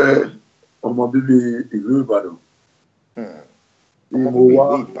 mo jẹ́ ọmọ bíbí ìlú Ìbàdàn tí ọmọ mo bíbí wá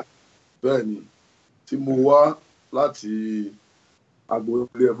ìlú Ìbàdàn. bẹ́ẹ̀ ni tí mo wá láti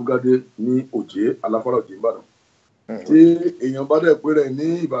agboolé Ẹfúgádé ní Òjé Aláfárá Òjé Ìbàdàn. Tí èèyàn bá dẹ̀ pé rẹ̀ ní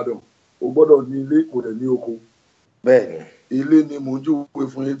Ìbàdàn ó gbọ́dọ̀ ní ilé kò dẹ̀ ní oko. bẹ́ẹ̀ni. Ilé ni mò ń júwe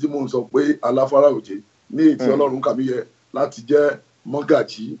fún yín tí mò ń sọ pé Aláfárá Òjé ní èyí tí Ọlọ́run kà mí yẹ láti jẹ́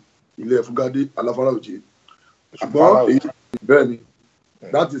mọ́gàjí ilé Ẹfúgádé Aláfárá Òjé. Ṣùgbọ́n èyí bẹ́ẹ̀ ni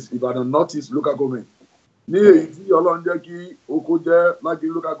that is Ìbàdàn North East local government. Ní èyí tí Ọlọ́run jẹ́ kí oko jẹ́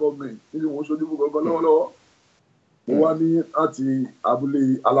Lágẹ̀lú local government níbi wọ́n ṣojú fún gbọ́ngàn lọ́wọ́lọ́wọ́. Mo wá ní láti abúlé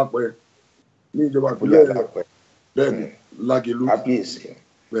Alápẹ̀ ní ìjọba ìpínlẹ̀ bẹ́ẹ̀ni Lágẹ̀lú. Kábíyèsí.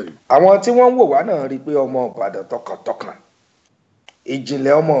 Àwọn tí wọ́n ń wò wá náà rí i pé ọmọ Ìbàdàn tọkàntọkàn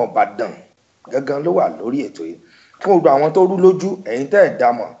ìjìnlẹ̀ ọmọ Ìbàdàn gangan ló wà lórí ètò yìí. Fún gbogbo àwọn tó rú lójú ẹ̀yin tẹ́ ẹ̀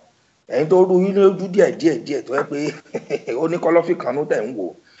dámọ̀ ẹ̀yin tó rú yín lójú díẹ̀ tó yẹ pé ó ní kọ́lọ́fì kanú tẹ̀ ń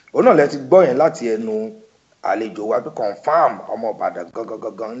wò òun náà lẹ ti gbọ́ yẹn láti ẹnu àlejò wa pé confam ọmọ Ìbàdàn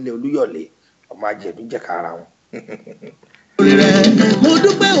gangan ńlẹ̀ Olúyọ̀lé ọmọ ajẹ̀dú jẹ̀ka ara wọn. Mo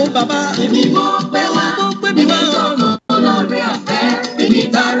dúpẹ́ o bàbá. Èmi mọ̀ pé wá, èmi sọ̀rọ̀ lórí ọ̀fẹ́, èmi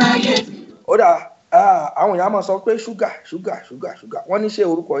tara yẹ. Ó dà àwọn èèyàn máa sọ pé ṣúgà wọ́n ní ṣé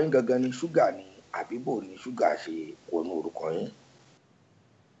orúkọ yín gangan ni ṣúgà ni àbíbò ni ṣúgà ṣe wọnú orúkọ yín.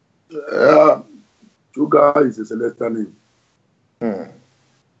 Sugar is a celestial name.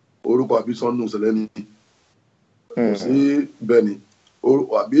 Orúkọ àbísọ́nù sẹ̀lẹ̀ ni. Kò sí bẹ́ẹ̀ ni.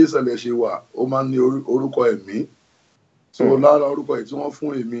 Àbí ìṣẹ̀lẹ̀ ṣe wà, ó máa ń ní orúkọ ẹ̀mí. So lára orúkọ yìí tí wọ́n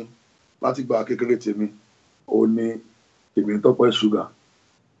fún èmi láti gba kékeré tèmi, ó ní Temitope Sugar.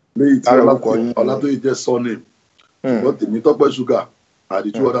 Léyìí tí Olatoye jẹ́ surname. But Temitope Sugar are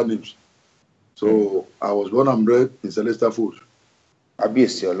the two other names. So I was born and bred in celestial food.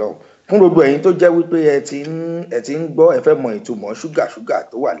 Kábíyèsí Ọlọ́run. Fún gbogbo ẹ̀yin tó jẹ́ wípé ẹ ti ń gbọ́ ẹ fẹ́ mọ ìtumọ̀ ṣúgà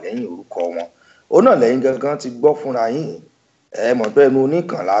tó wà lẹ́yìn orúkọ wọn. Ó náà lẹ́yìn gangan ti gbọ́ fúnra yín. Ẹ mọ̀ pé ẹnu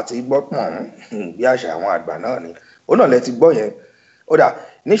oníkànlá ti gbọ́ pọ̀n bí àṣà àwọn àgbà náà ni. Ó náà lẹ ti gbọ́ yẹn. Ó dà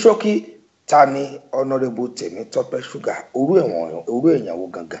ní ṣókí ta ni Honourable Temitope Sugar orú èèyàn wo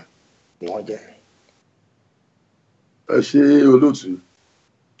gangan ni wọ́n jẹ́. Ẹ ṣe olóòtú.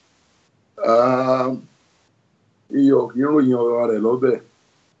 Iyọ̀ kì í ròyìn ọ̀rọ̀ rẹ̀ lọ́bẹ̀.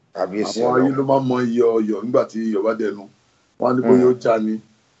 Àwọn ayé ló máa ń mọ iyọ̀ nígbà tí iyọ̀ bá dẹnu. Wọ́n á ní bóyá ó já ni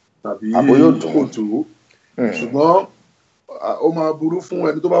tàbí kò tó. Ṣùgbọ́n ó máa burú fún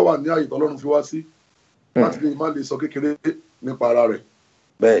ẹni tó bá wà ní àyè tọ́lọ́run fi wá sí láti lè má lè sọ kékeré nípa ara rẹ̀.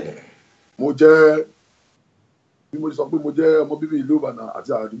 Bẹ́ẹ̀ni. Mo jẹ́ bí mo sọ pé mo jẹ́ ọmọ bíbí ìlú Ìbàdàn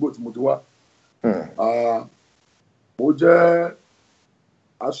àti àdúgbò tí mo ti wá. Mo jẹ́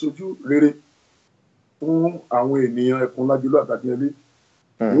aṣojú rere fún àwọn ènìyàn ẹkùn Lágẹ̀lú àtàkínyẹlé.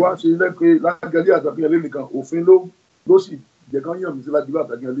 Ìwá ṣe lẹ́pẹ́ Lágẹ̀lú àtàkínyẹlé nìkan òfin ló sì jẹ́ kán yàn mí sí Lágẹ̀lú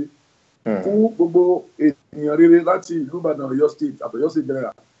àtàkínyẹlé. Fún gbogbo ènìyàn rere láti ìlú Ìbàdàn Ọ̀yọ́ state àtọ̀yọ́ state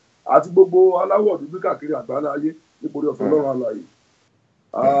general àti gbogbo aláwọ̀ dúdú káàkiri àgbáńlá ayé nítorí ọ̀fẹ́ Ọlọ́run alààyè.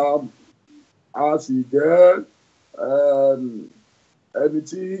 A sì jẹ́ ẹni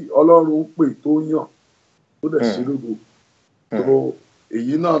tí Ọlọ́run pè tó yàn tó dẹ̀ ṣe lógo. So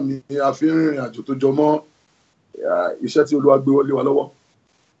èyí náà ni a fi ń rìnrìn àjò tó jọ mọ́ iṣẹ́ tí Olúwa gbé wọlé wa lọ́wọ́.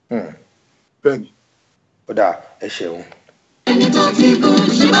 Bẹ́ẹ̀ni. Ó dà ẹ ṣeun. Ẹni tó ti kú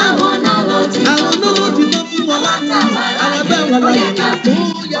ṣe báwọn náà lọ ti kú. Àwọn náà ti lọ fún wọn láti àwọn bẹ́ẹ̀ wọ́n láyé ká tó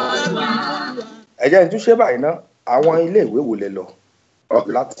yẹ ká. Ẹ jẹ́ n tún ṣe báyìí ná àwọn ilé ìwé wo lẹ lọ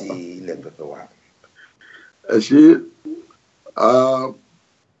láti ilẹ̀ pẹ̀pẹ̀ wá. Ẹ ṣe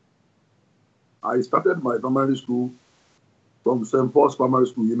I started my primary school from St. Paul's Primary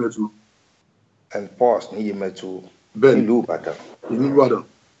School, Yemetu. St. Paul's ní Yemetu, Bẹ́ẹ̀ni. ìlú Ìbàdàn. In Ibadan.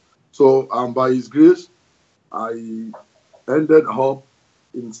 So, by His grace, I ended up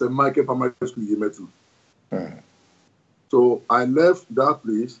in St. Michael Primary School, Yemetu. So, I left that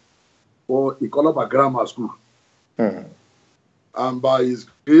place for Ikolaba Grammar School. And by His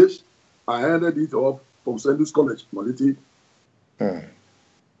grace, I ended it up from St. Luke's College, Moliti.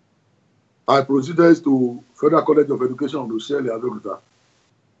 I proceeded to Federal College of Education of Luciele, Abeokuta.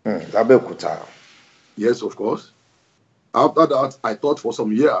 Abeokuta. Yes, of course. After that, I taught for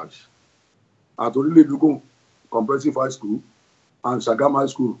some years at Oriledugun Comprehensive High School and Shagam High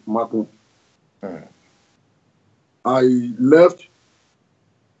School, Makun. I left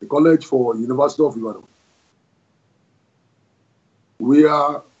the college for University of Ibadan,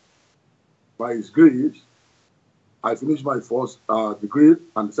 where, by His grace, I finished my first degree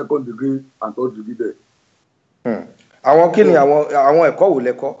and second degree and third degree there. Àwọn kí ni àwọn ẹ̀kọ́ wo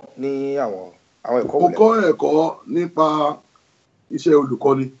lẹ́kọ́ ní àwọn ẹ̀kọ́ wo lẹ́kọ́? Mo kọ́ ẹ̀kọ́ nípa iṣẹ́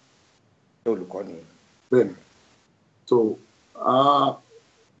olùkọ́ni. Olùkọ́ni. Bẹ́ẹ̀ni. So,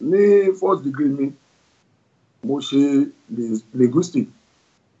 ní first degree mi, mo ṣe linguistic.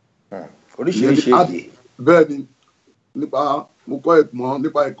 Oríṣiríṣi èdè. Bẹ́ẹ̀ni, nípa mo kọ́ ẹ̀kọ́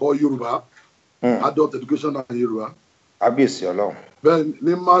nípa ẹ̀kọ́ Yorùbá adult education and Yorùbá. Kábíyèsí Ọlọ́run. Bẹ́ẹ̀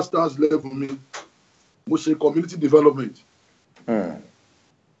ní masters level mi mo ṣe community development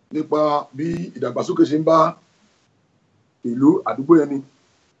nípa bí ìdàgbàsókè ṣe ń bá ìlú àdúgbò yẹn ni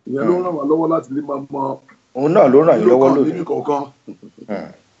ìyẹn ló ràn wá lọ́wọ́ láti lè máa mọ òun náà ló ràn yín lọ́wọ́ lónìí níbi kọ̀ọ̀kan.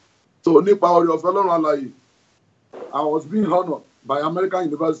 So nípa oore ọ̀fẹ́ Ọlọ́run alààyè I was being honoured by American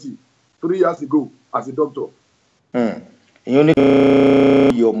University 3 years ago as a doctor. ìyẹn ní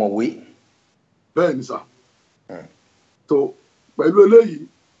iye ọ̀mọ̀wé. Bẹ́ẹ̀ ni sà. So pẹ̀lú eléyìí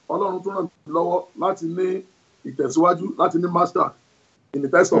Ọlọ́run tún ràn mí lọ́wọ́ láti ní ìtẹ̀síwájú láti ní master in the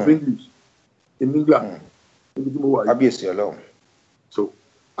test of English in England níbi tí mo wà yìí. Kábíyèsí Ọlọ́run. So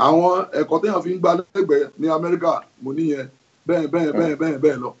àwọn ẹ̀kọ́ téèyàn fi ń gba lẹ́gbẹ̀ẹ́ ní Amẹ́ríkà mo níyẹn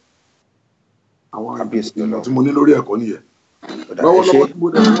bẹ́ẹ̀ lọ. Àwọn ìmọ̀ tí mo ní lórí ẹ̀kọ́ nìyẹn. Lọ́wọ́lọ́wọ́ tí mo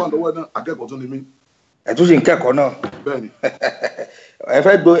dẹ̀ wà lọ́wọ́ náà akẹ́kọ̀ọ́ tún ni mí. Ẹ tún ṣe ń kẹ́kọ̀ọ́ náà. Bẹ́ẹ̀ni. ẹ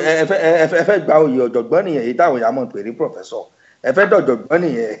fẹ́ gba oyè ọ̀jọ̀gbọ́n nìyẹn èyí táwọn èèyàn mọ̀ pé ní pòfẹ́sọ̀ ẹ fẹ́ dọ̀jọ̀gbọ́n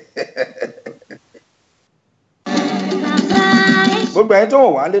nìyẹn. Gbogbo ẹni tó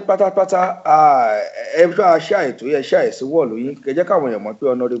wọ̀ wá lé pátápátá ẹ bá ṣàìtó ẹ ṣàìsí wọ̀lú yín kẹjẹ́ káwọn èèyàn mọ̀ pé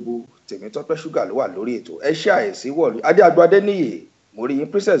Honorable Temitope Sugar ló wà lórí ètò ẹ ṣàìsí wọ̀lú adé agbadé níyì mo rí yín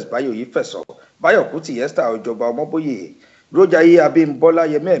Princess Báyọ̀ yìí fẹ̀sọ̀ Báyọ̀ Kútì Esther Ọjọba Ọmọbóyè Rójàyé Abímbọ́lá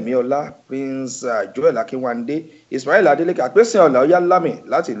Yẹmí Ọlá Prince Joel Akínwándé Ismail Adélékè àpèsè ọ̀là ọ̀yá lámì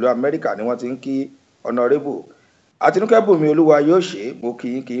láti ìlú Amẹ́ríkà ni wọ́n ti ń kí Honorable Àtinúkẹ́ Bùnmi Olúwa yóò ṣe mo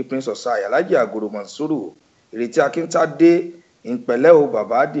kí Prince Ọ̀sáyà Alhaji Àgòrò Mọ̀nsúrù Ìrètí Akíntádé ìpẹ̀lẹ́ o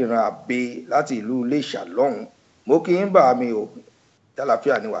bàbá dìran àbẹ láti ìlú Iléṣà lọ́hùn mo kí yín bá mi o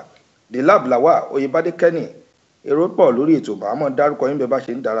tálàfíà níwà the lab làwà Oyèbádé Kẹ́nì èrò pọ̀ lórí ètò bàámọ̀ dárúkọ yín bẹ́ẹ̀ bá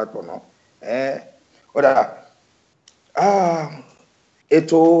ṣe ń darapọ̀ náà ọ̀dà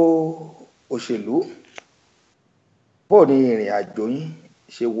ètò òṣèlú bó ni ìrìn àjò yín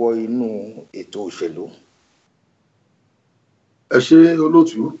ṣe wọ inú ètò òṣèlú. Ẹ ṣé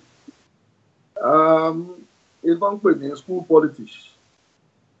olóòtú ìbá ń pè ní school politics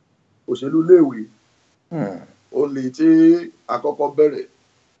òṣèlú iléèwé ó lè tí àkọ́kọ́ bẹ̀rẹ̀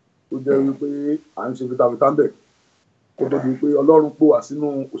tó jẹ́ wípé à ń ṣe fitafita ń bẹ̀ kó tó di pé Ọlọ́run pò wá sínú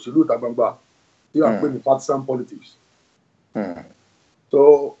òṣèlú ìta gbangba tí à ń pè ní partisan politics.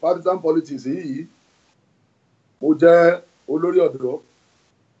 So partisan politics yìí mo jẹ́ olórí ọ̀dọ́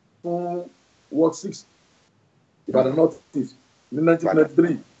fún Ward 6 Ìbàdàn North East ní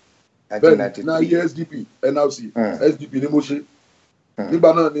 1993 bẹ́ẹ̀ ní SDP NRC SDP ni mo ṣe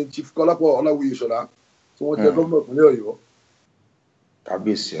nígbà náà ni Chief Kọ́lápọ̀ Ọláwuyì Ìṣọ̀lá tí wọ́n jẹ́ gómìnà ìpínlẹ̀ Ọ̀yọ́.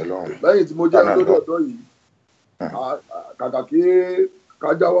 Kábíyèsí Ọlọ́run. Lẹ́yìn tí mo jẹ́ olórí ọ̀dọ́ yìí kàkà kí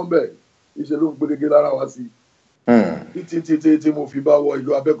kájáwọ́ ń bẹ̀ ìṣe ló ń gbélégé lára wa sí títí tí mo fi bá wọ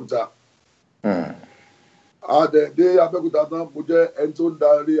ìlú Abẹ́òkúta. Àdẹ̀dé Abẹ́òkúta tán mo jẹ́ ẹni tó ń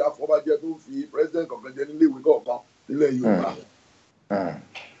darí afọbajẹ tó ń fi president kọ̀ọ̀kan jẹ nílé ìwé kọ̀ọ̀kan nílẹ̀ Yorùbá.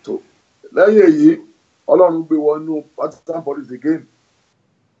 Lẹ́yìn èyí Ọlọ́run gbé wọnú partisan politics again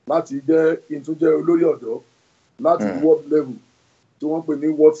láti jẹ́ kí n tún jẹ́ olórí ọ̀dọ́ láti ward level tí wọ́n pè ní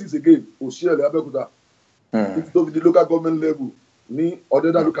Ward 6 again Òṣìẹ̀lẹ̀ Abẹ́òkúta títí tó fi di local government level ní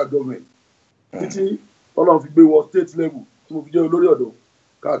Ọ̀dẹ́dá local government títí Ọlọ́run fi gbé wọ state level tí mo fi jẹ́ olórí ọ̀dọ́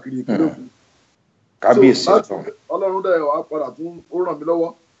káàkiri ìpínlẹ̀ Ògùn. Kábíyèsí Ọlọ́run. Ọlọ́run dẹ̀ wá padà tún ó ràn mí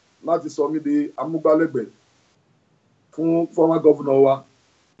lọ́wọ́ láti sọ mí di amúgbálẹ́gbẹ̀ẹ́ fún former governor wa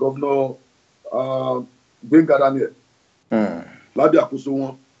governor Gbénga Daniel lábẹ́ àkóso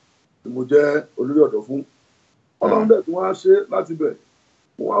wọn tí mo jẹ́ olórí ọ̀dọ́ fún. Ọlọ́run dẹ̀ tí wọ́n á ṣe láti bẹ̀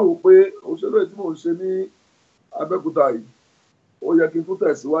mo wá wò pé òṣèlú èyí tí mò ń ṣe ní Abẹ́òkúta yìí ó yẹ kí n tún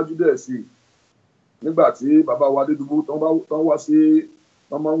tẹ̀síwájú dẹ̀ sí i nígbà tí bàbá wa Adédùbú tán máa ń wá sí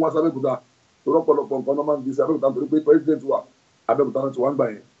Abẹ́òkúta tó rọ́pọ̀lọpọ̀ nǹkan náà máa ń gbé sí Abẹ́òkúta nítorí pé president wa Abẹ́òkúta náà ti wá ń gbà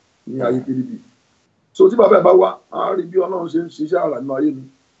yẹn ní ayé PDP. So tí bàbá ẹ̀ bá wá á rí bí Ọlọ́run ṣe ń ṣiṣẹ́ àrà nínú ayé mi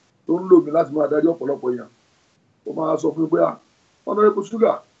tó ń lò mí láti máa darí ọ̀pọ̀lọpọ̀ èèyàn ó máa sọ fún mi pé Honorable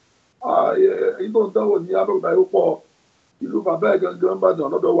Sugar èyí tó ń dánwò ní Abẹ́òkúta yóò pọ̀ ìlú bàbá ẹ̀ gangan bá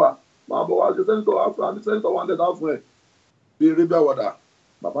dàn lọ́dọ̀ wa máa bọ̀ wá ṣe sẹ́ńtọ̀ wà lẹ́dá fún ẹ̀ bí eré bí àwàdà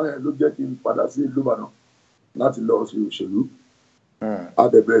bàbá yẹn ló jẹ́ kí n padà sí ìlú Ìbàdàn láti lọ sí òṣèlú.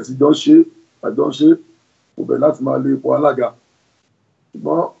 Àdẹ̀bẹ̀rẹ̀ tí àjọ ń ṣe kò bẹ̀rẹ̀ láti máa lé ipò alága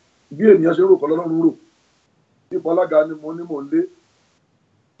ṣùgbọ́n bí ènìyàn ṣe ń rò kọ́ lọ́rùn rò ipò alága ni mo ní mò ń lé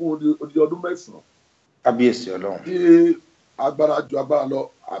fún odidi ọdún 9. Kábíyèsí Ọlọ́run. Tí agbára ju agbára lọ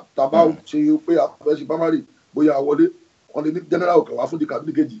àtàbá ṣe pé àfẹ́ ṣe primary bóyá wọlé wọn lè ní general òkè wá fún di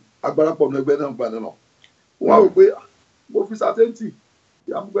kàbílì kejì agbára pọ̀ ní ẹgbẹ́ náà gbà náà. Wọ́n á rò pé mo fi sàtẹ́ǹtì tí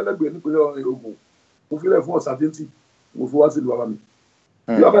amúgbẹ́lẹ́gbẹ̀ẹ́ nípínlẹ̀ Ògùn mo fi lẹ̀ fún ọ̀sàtẹ́ǹtì mo fi wá sí ìlú bàbá mi.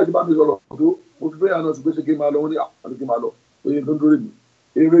 Bí bàbá ìdí bá mi sọ̀rọ̀ tó mo fi fẹ́yà náà sì pé ṣe kí n máa lọ wọ́n ní àti kí n máa lọ oye tó ń dúró mi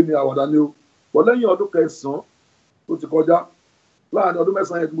eré ni àwàdà ni o bọ́ lẹ́yìn ọdún 9 tó ti kọjá láàrin ọdún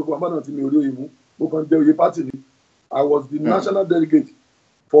 9 yẹn tí mo fi àmọ́ náà ti mi ò rí oyè mú mo kàn jẹ́ oyè pátì ni I was the national delegate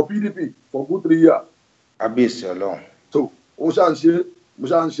for PDP for good 3 years. Abíyèsí Ọlọ́run. So mo ṣáà ń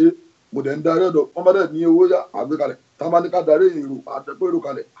ṣe mo dẹ̀ ń darí ọ̀dọ̀ wọ́n bá dẹ̀ ní owó yá àgbékalẹ̀ tá a bá ní ká darí èrò àtẹ̀pọ̀ èrò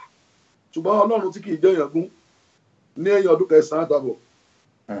kalẹ̀ ṣùgbọ́n Ọlọ́run tí kì í jẹ́ èèyàn gún ní ẹ̀yìn ọdún 9 àtàbọ̀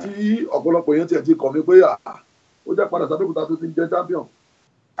tí ọ̀pọ̀lọpọ̀ èèyàn tiẹ̀ ti kọ̀ mí pé ó jẹ́ padà sábẹ́kúta tó ti ń jẹ́ champion.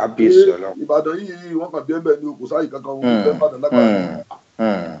 Abíyèsí Ọlọ́run. Ìbàdàn yìí wọ́n kàn dé bẹ́ẹ̀ ni kò sáyì kankan wọn kò fẹ́ Ìbàdàn lágbára.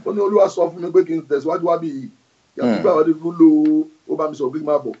 Ó ní Olúwa sọ fún mi pé kí n tẹ̀síwájú wá bí yàtọ̀ ìgbà wà nínú ló ó bá mi sọ̀rọ̀ pé kí n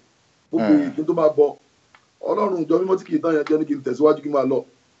máa bọ̀ gbogbo kí n tó máa bọ̀ Ọlọ́run ìjọ mímọ́ tí kì í tán yẹn jẹ́ ní kí n tẹ̀síwájú kí n máa lọ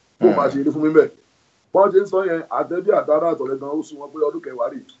kó máa ṣe eré fún mi bẹ́ẹ̀. Wọ́n ṣe ń sọ yẹn àtẹ́bí àtàrà àtọ̀rẹ́ gan ó sún wọn pé ọdún 10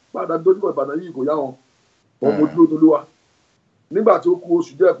 rí padà dójúkọ Ìbàdàn yìí kò yá wọn ọmọ ojú Olúwa nígbà tí ó kù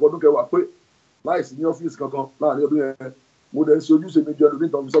oṣù díẹ̀ kọ ọdún 10 pé láìsí ní ọ́fíìsì kankan láàrin ọdún yẹn mo dẹ̀ ń ṣe ojúṣe mi jẹ́ lórí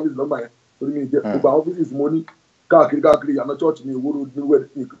ìtàn ọ́fíìsì lọ́gbà yẹn torí mi jẹ́ gbogbo àwọn ọ́fíìsì mo ní káàkiri àná church ní ìwúrò ní wẹ́ẹ̀dì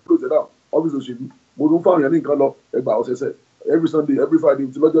ní ìkúrò náà ọ́fíìsì òṣèlú mo tún fáwọn yẹn ní nǹkan lọ ẹgbàá ọ̀sẹ̀sẹ̀ every Sunday every Friday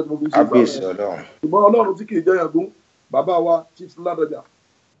ti lọ́jọ́ tí mo fi ń ṣe ìgbà ṣùgbọ́n Ọlọ́run tí kì í jẹ́ yẹn gún bàbá wa Chief Ládọjà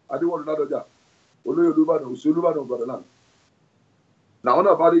Adéwọ̀lú Ládọjà olóyè Olúbàdàn òsì Olúbàdàn Ìbàdàn náà làwọn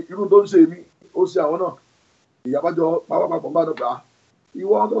náà bá rí irú tó ń ṣe mí ó ṣe àwọn náà ìyàbájọ pápápapọ̀ bá dọ̀gba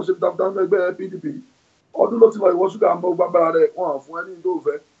ìwọ tó ń ṣe fitafitan ẹgbẹ́ PDP ọdún ló ti lọ ìwọ ṣúgà ń bọ gbàgbára rẹ wọn fún ẹni tó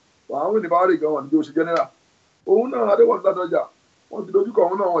fẹ́ àwọn ènìyàn bá rí gan wọn níbi oṣù general òun náà Adéwọ̀lú Ládọjà wọn ti dojúkọ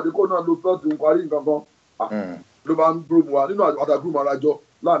òun náà wọn àdékò náà ló tọ́jú ń parí nǹkan kan ló bá ń gbúròmù wa nínú àtà gbúròmù ara jọ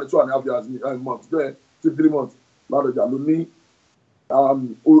láàrin 2.5 years months bẹ́ẹ̀ 3 months Ládọjà ló ní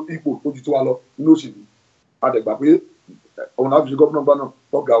ipò tó ju tiwa lọ nínú òṣèlú àdẹ̀gbà pé òun náà fi ṣe gómìnà gbà náà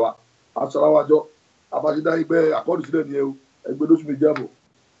tọ́gà wa aṣọ́ráwájọ́ àbáṣedá ẹgbẹ́ àkọ́dù sílẹ̀ ní ẹgbẹ́ lóṣù méjì àbọ̀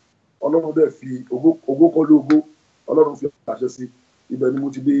Ọlọ́run dẹ̀ fi ògo kọlu ògo Ọlọ́run fi àṣẹ sí ibẹ̀ ni mo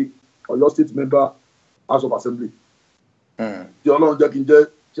ti dé Ọ̀yọ́ state member House of Assembly tí Ọlọ́run jẹ́ kí n jẹ́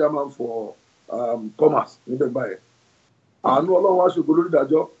chairman for commerce níbẹ̀ gbà yẹn àánú Ọlọ́run wá ṣògo lórí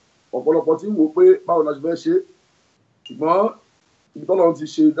ìdájọ́ ọ̀pọ̀lọpọ̀ tí ń wò pé báwo la ṣe fẹ́ ṣe ṣùgbọ́n ibi tọ́lọ́run ti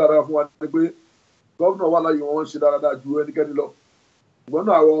ṣe dára fún wa ni pé gómìnà wà láyé wọn ṣe dáradára ju ẹnikẹ́ni lọ ṣùgbọ́n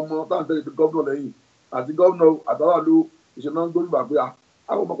náà àwọn ọmọ táwọn tẹ̀lé gómìnà lẹ́yìn àti gómìnà àtàwálú ìṣẹ̀nà ń gbórígbà pé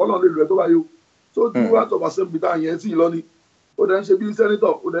àwọn ọmọ kọ́lọ́ lè lù ẹ́ tó báyìí o tó ju House of Assembly tá yẹn sí lọ ni ó dẹ̀ ń ṣe bí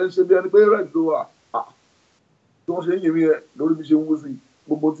sẹ́nitọ̀ ó dẹ̀ ń ṣe bí ẹni pé rẹ̀ ló wà tí wọ́n ṣe ń yìn mí ẹ lórí mi ṣe ń wú sí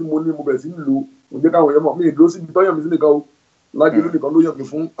gbogbo tí mo ní mo bẹ̀ sí ń lò ó jẹ́ káwọn èèyàn mọ̀ mí ìdúró síbi tọ́yàn mi sí nìkan o Lágẹ̀lú nìkan ló yàn mí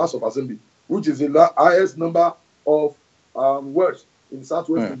fún House of Assembly which is the highest number of words in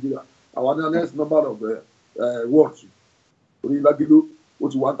Southwest Nigeria our highest number of words orí Lágẹ̀lú ó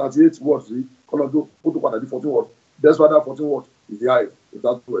ti 138 words rí kọ́lọ́dún ó tó padà di 14 words despite that 14 words is the highest in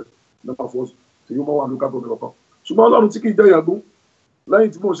Southwest number of words tí yóò mọ̀ wà local government kankan ṣùgbọ́n Ọlọ́run tí kì í jẹ́ ìyàgbọ́n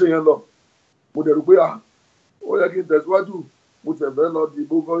lẹ́yìn tí mò ń ṣe yẹn lọ mo dẹ̀rù pé ó yẹ kí n tẹ̀síwájú mo tẹ̀ fẹ́ lọ di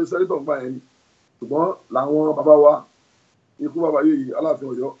gbogbo sẹ́nitọ̀ gbà yẹn ni ṣùgbọ́n làwọn bàbá wa ikú bàbá yìí Aláàfin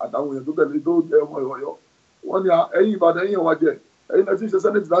Ọ̀yọ́ àtàwọn èèyàn tó tẹ̀lé tó jẹ́ ọmọ Ọ̀yọ́ wọ́n ní ẹ̀yin Ìbàdàn ẹ̀yin wa jẹ ẹ̀yin náà ti ṣe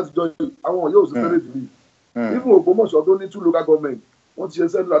sẹ́nẹ̀tì láti jọ àwọn yóò ṣe sẹ́nẹ̀tì rí even Ògbómọ̀ṣọ́ tó ní 2 local government wọ́n ti ṣe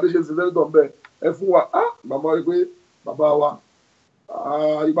sẹ́nẹ̀tì àti ṣe sẹ́nẹ̀tọ̀ ń bẹ̀ ẹ fún wa bàbá rí pé bàbá wa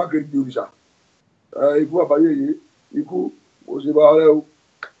igbákejì òrìṣà ikú bàbá yèyé ikú òṣèbà rẹ o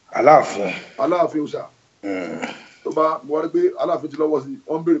Aláàfin òṣà tó bá mo wá rí pé Aláàfin ti lọ́wọ́ sí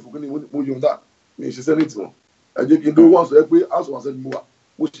wọ́n ń béèrè fún kí ni mo yọ̀ǹda mi ì ṣe sẹ́nẹ̀tì wọn ẹ jẹ́ kí n dó wọ́n sọ pé House of Assembly mo wà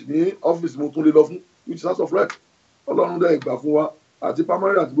mo sì ní ọ́fíìsì mo tún lé lọ fún which is House of Rep Ọlọ́run dẹ́ ìgbà fún wa àti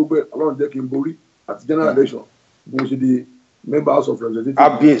primary àti gbogbo ẹ̀ Ọlọ́run jẹ́ kí n borí àti general election bí mo ṣe di member House of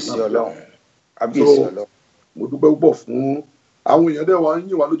Representatives. Abíyèsí Ọlọ́run. Mo dúpẹ́ púpọ̀ fún àwọn èèyàn dẹ̀ wá ń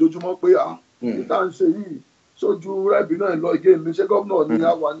yìn wá lójoojúmọ́ pé níta ń ṣe yìí sójú rẹ́ẹ̀bì náà lọ igé ní ṣé gómìnà ní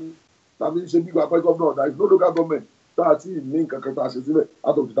àwa ní tàbí ń ṣe gbígbà pẹ́ gómìnà there is no local government tá a ti ní nǹkan kan tá a ṣe sílẹ̀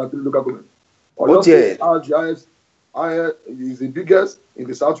out of the 33 local government. Ọ̀yọ́ State RGIS is the biggest in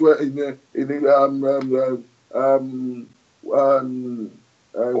the southwest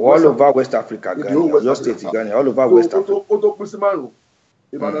all over West Africa gan Ọ̀yọ́ State gan all over West Africa. Ó tó pín sí 5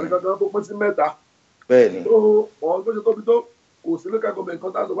 Ìbàdàn nìkan tó pín sí 3. Bẹ́ẹ̀ni. Ọ̀hún tó ṣe tóbi tó kò sí local government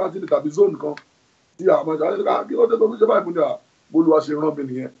kan tá a sọ fún àti tàbí zone kan tí àwọn ọmọ ìṣàlẹ̀ kí ló dé tó fi ṣe báyìí mú ni Olúwa ṣe rán mi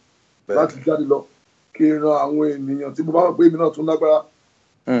nìyẹn láti jáde lọ kí n ran àwọn ènìyàn tí mo bá mọ̀ pé èmi náà tún lágbára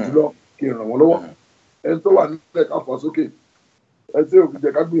jùlọ kí n ràn wọ́n lọ́wọ́ ẹni tó wà nílẹ̀ ká fà sókè ẹni tí òkè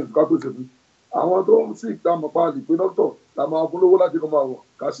jẹ́ ká gbìyànjú ká pèsè fún àwọn tó ń sì ta mọ̀ pa àlè pé dókítà la máa fún lówó láti kọ́ máa wọ̀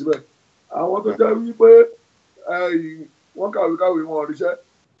ká síbẹ̀ àwọn tó jẹ́ wípé wọ́n kàwé wọn ríṣẹ́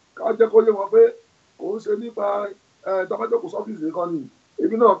ká jẹ́ kó yé wọn pé kò ń ṣe nípa tọ́mọ́jọ́ kò sọ́fíìsì kan ni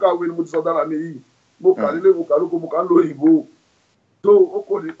èmi náà kàwé ni mo ti sọ dára mi yìí mo kà nílé mo kà lóko mo kà ń lo òyìnbó tó ó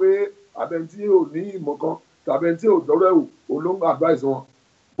kò ní pé àbẹ̀ntí ò ní ìmọ̀ kan tàbẹ̀ntí ò dọ́rọ̀ ẹ̀wò olóńgbò advice wọn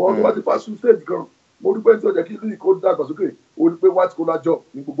bọ́n tó bá ti pass through stage kan mo rí pé tí ó jẹ́ kí ìlú ìkó dàgbàsókè ó ní pé white collar job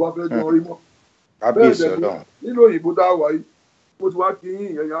ní gbogbo afẹ́ jọ rí mọ́ bẹ́ẹ̀ dẹ̀ nínú òyìnbó tá a wà yìí mo ti wá kí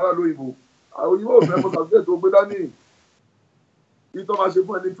ẹ̀yìn ará lóyìnbó àwọn òyìnbó ò fẹ́ mọ́ sàbẹ̀ tó gbé dání ìtọ́ máa ṣe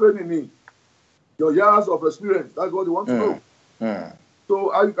fún ẹni training ni your years of experience that's what they want to know so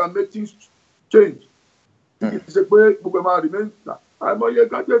how you can make things change kì í ṣe pé gbogbo ẹ̀ máa remain àìmọye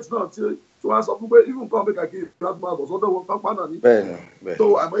graduates náà tí wọ́n sọ fún pé even kan bí kàkiri láti máa bọ̀ sọ́dọ̀ wọn pápá náà ní. so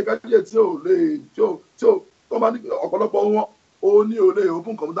àìmọye graduates tí ò lè tí ò tó máa ní ọ̀pọ̀lọpọ̀ wọn ó ní ò lè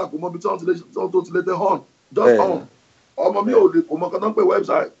open computer kò mọ bí tí wọ́n tó ti lè tẹ hàn just on ọmọ mi ò lè kò mọ kan náà pé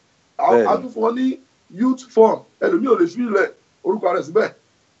website àtúfọ̀ wọn ní youth form ẹlòmíì ò lè fi ilẹ̀ orúkọ rẹ̀ síbẹ̀.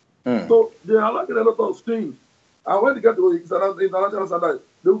 so they are lacking a lot of things and when they get to international standard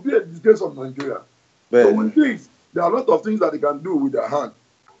they will be a disgrace of Nigeria. So with this, there are a lot of things that they can do with their hand.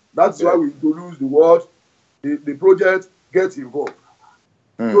 That's why we introduce the word, the project, get involved.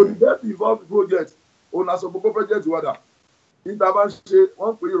 So the get involved project, on a Soboko project, intervention,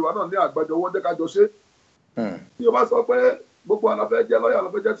 one for you, one on the àgbàjọ owó jẹ́ ká jọ ṣe. Tí o bá sọ pé gbogbo àlàfẹ́ jẹ́ lọ́yà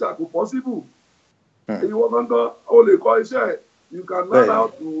àlàfẹ́ jẹ́ tí a kò possible. Èyí wọ́n gangan, o lè kọ́ iṣẹ́, you can learn how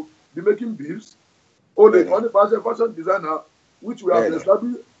to be making beads. O lè kọ́ nípa fashion designer, which we have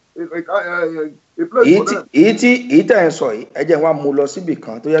established. èyí tẹ̀ ń sọ yìí ẹ jẹ́ wá mú lọ síbì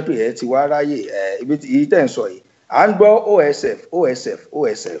kan tó yẹ pé ẹ ti wá ráyè èyí tẹ̀ ń sọ yìí à ń gbọ́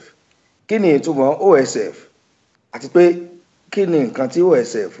OSF kí ni ìtumọ̀ OSF àti pé kí ni nǹkan tí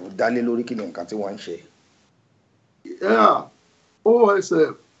OSF dálé lórí kí ni nǹkan tí wọ́n ń ṣe.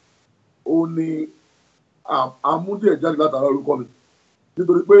 OSF ò ní àmúdíẹ̀ jáde látara orúkọ mi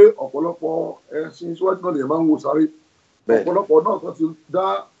nítorí pé ọ̀pọ̀lọpọ̀ ẹ̀sìn síwájú náà lè máa ń wò sáré ọ̀pọ̀lọpọ̀ náà kan ti dá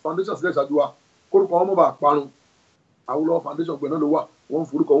foundation sílẹ̀ ṣáájú wa kórúkọ wọn mọ̀ bá parun Awólọ́wọ̀ foundation gbẹ̀ náà ló wà wọ́n ń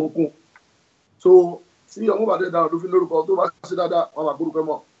forúkọ wọn kún so tí ọmọ bàdé dára ló fi lórúkọ tó bá ṣe dáadáa wọn bá kórúkọ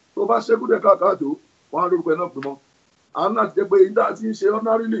mọ́ tó bá ṣe kúdẹ̀ káàkiri wọn á lórúkọ náà pè mọ́ àwọn náà ti jẹ́ pé ìdá tí ń ṣe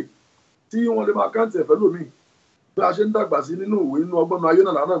ordinarily tí wọ́n lè máa káǹtì ẹ̀fẹ́ lómi bí a ṣe ń dàgbà sí nínú ìwé nínú ọgbọ́n ayé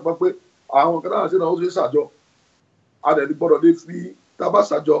náà làwọn gbọ́ pé àwọn kan náà ṣe náà ó ṣe ṣàjọ adẹ̀ni gbọ́dọ̀ lè fi tábà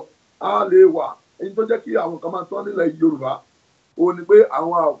ṣàjọ á lè wà èyí tó jẹ́ kí àwọn kan máa tán nílẹ̀ Yorùbá ó ní pé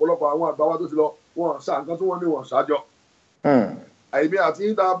àwọn ọ̀pọ̀lọpọ̀ àwọn àgbà wa tó ti lọ wọn ṣá nǹkan tí wọ́n ní wọn ṣájọ. àìmí àti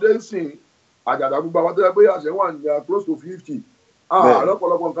interpretation àjàdà gbogbo àwọn tó yẹ pé àṣẹ wà ní close to 50 àárọ̀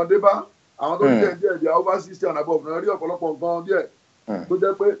ọ̀pọ̀lọpọ̀ nǹkan dé bá àwọn tó ń díẹ̀ díẹ̀ over 60 and above náà rí ọ̀pọ̀lọpọ̀ nǹkan díẹ̀ tó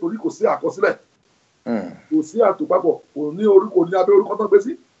jẹ́ pé torí kò sí àkọsílẹ̀ kò sí àtòpapọ̀ kò ní orúkọ ní abẹ́ orúkọ tó gbé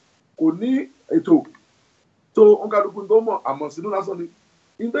sí kò ní ètò tó ń kálukú tó mọ̀ àmọ̀ sínú lásán ni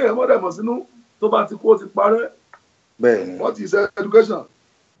ìtẹ̀yẹ̀ mọ́dẹ̀ mọ̀ sínú tó bá ti kó ti parẹ́. What is education?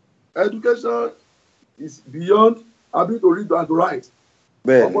 Education is beyond ability to read and to write.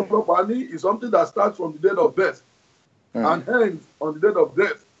 Ọ̀pọ̀lọpọ̀ is something that starts from the date of birth and ends on the date of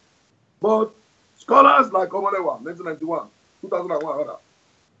death. But scholars like Omoloju 1991, 2001, rather,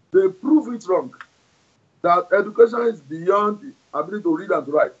 they prove it wrong. That education is beyond the ability to read and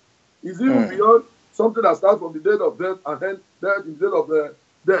to write. It's even beyond something that starts from the date of death and ends in the date of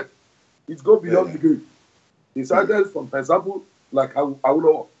death. It goes beyond the grave. He cited some example like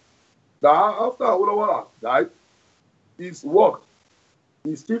Awolowo. That after Awolowo died, his work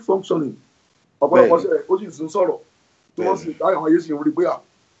is still functioning. Ọ̀pọ̀lọpọ̀ ó sì ń sọ̀rọ̀ tí wọ́n sì dáhùn ayé sì ń rí pé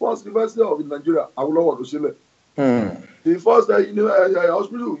first university of Nigeria Awolowo ló ṣẹlẹ̀. The first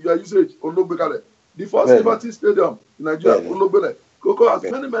hospital usage olóògbé kalẹ̀. The first Liberty Stadium in Nigeria olóògbé lẹ̀. Koko has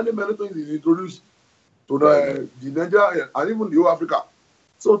many things he introduced to the Nigeria and even the whole Africa.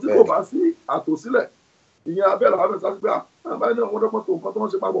 So tí kò bá sí àtòsílẹ̀ ìyẹn abẹ́rẹ́ àwọn ẹ̀sán pé àbáyé náà wọ́n dọ́pọ̀ tó nǹkan tó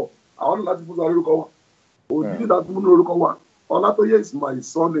wọ́n ṣe papọ̀ àwọn náà láti fún sọ lórúkọ wọn òjijì láti mú lórúkọ wa Olatoye is my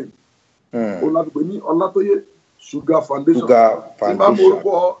surname olùdàgbé ní Olatoye Sugar Foundation tí bá mú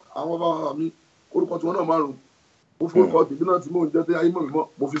orúkọ àwọn bàbá mi orúkọ tí wọ́n náà márùn mo fún orúkọ tìbí náà tí mò ń jẹ́ tẹ́ ayé mọ̀ mímọ́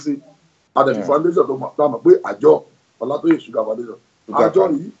mo fi ṣe adẹ̀fí foundation tó mọ̀ pé àjọ Olatoye Sugar Foundation àjọ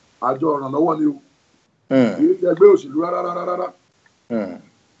yìí àjọ ìrànlọ́wọ́ ni o kì í ṣe ẹgbẹ́ òṣèlú rárá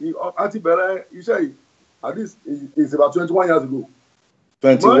a ti bẹ̀rẹ̀ iṣẹ́ yìí at least it's about 21 years ago.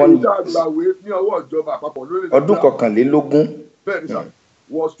 21 ọdún kọkànlélógún. Bẹ́ẹ̀ni sir,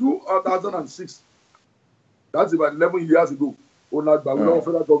 was 2006. That's about 11 years ago. Olàgbàwé lọ́wọ́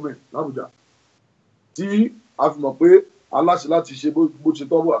federal government l'Abuja. Tí a fi mọ̀ pé aláṣẹ láti ṣe bó ṣe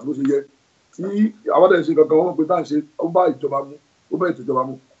tọ́wọ́ àti bó ṣe yẹ. Tí àwọn ẹ̀ṣẹ̀ kankan wọ́n pe tá à ń ṣe ó bá ìjọba mu ó bá ètò ìjọba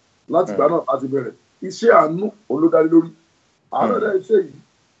mu. Láti ìgbà náà a ti bẹ̀rẹ̀. Iṣẹ́ àánú olódarí lórí. Àwọn ẹ̀ṣẹ̀ yìí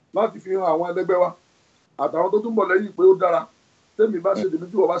láti fi hàn àwọn ẹlẹgbẹ́ wa àtàwọn tó tún bọ̀ lẹ́yìn pé ó dára tẹ́mi bá ṣe tèmi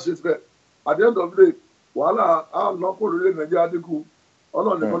tí wọ́n bá ṣe tirẹ̀ at the end of the day wàhálà á lọ́kọ̀ lórílẹ̀ Nàìjíríà dínkù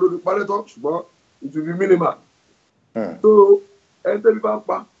ọlọ́run nìkan ló ní parẹ́ tán ṣùgbọ́n it will be minimal. So ẹni tẹ́lẹ̀ bá ń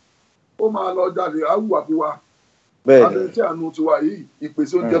pa ó máa lọ jáde awùwàkiwà abẹ́rẹ́ tí àánú ti wà yìí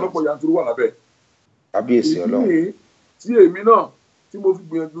ìpèsè oúnjẹ lọ́pọ̀ yanturu wà lábẹ́. Kábíyèsí Ọlọ́run. ìdí tí èmi náà tí mo fi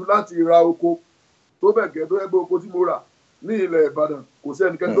gbìyànjú láti ra oko tó bẹ̀ gẹ́ tó ẹgbẹ́ oko tí mo rà ní ilẹ̀ Ìbàdàn kò sí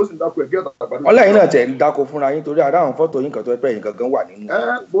ẹnikẹ́ni tó sì ń dáko ẹ̀gẹ́ àtàgbàdo. ọlẹ́yìn náà tẹ̀ ń dáko fúnra yín torí àdá àwọn fọ́tò yín kan tó ẹgbẹ́ yín gangan wà nínú.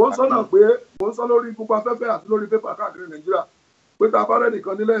 mò ń sọ náà pé mò ń sọ lórí gbogbo afẹ́fẹ́ àti lórí pépà káàkiri Nàìjíríà pé tá a bá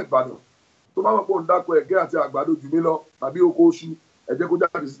rẹ́nìkan nílẹ̀ Ìbàdàn tó bá mọ̀ pé òun dáko ẹ̀gẹ́ àti àgbàdo jù mí lọ tàbí oko oṣù ẹ jẹ́ kó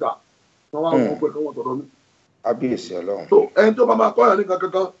jáde síta wọn wá wọn pẹ̀ kán wọn tọ̀dọ̀ mi. Kábíyèsí Ọlọ́run. tó ẹni tó bá máa kọ́ yàn ní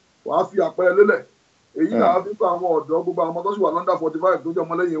kankan wàá fi àpẹẹrẹ lélẹ̀ èyí náà fi kọ́ àwọn ọ̀dọ́ gbogbo àwọn ọmọ tó sì wà lọ́ndà 45 tó jẹ́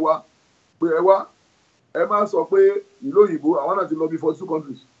ọmọlẹ́yìn wa pé ẹ wá ẹ má sọ pé ìlú òyìnbó àwọn náà ti lọ bí 42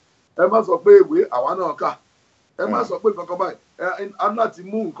 countries ẹ má sọ pé ìwé àwa náà kà ẹ má sọ pé kankan báyìí a náà ti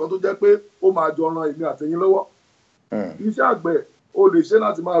mú nǹkan tó jẹ́ pé ó máa jọ ran èmi àtẹ̀yìn lọ́wọ́. iṣẹ́ àgbẹ̀ o lè ṣe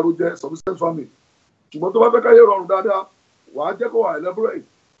láti máa ro jẹ subsistence farming ṣùgbọ́n tó bá fẹ́ káyé rọrùn dáadáa wàá jẹ́ kó wà elaborate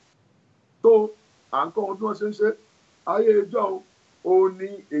tó à ń kọ́ ohun tí wọ́n ṣe ń ṣe ayé ìjọ òun ni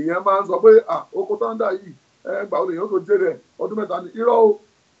èèyàn máa ń sọ pé oko tó ń dà yìí gbà ó lè yàn tó jèrè ọdún mẹ́ta ní irọ́ o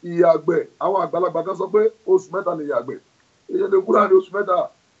ìyàgbẹ́ àwọn àgbàlagbà kan sọ pé oṣù mẹ́ta ní ìyàgbẹ́ èyí lè kúrò ní oṣù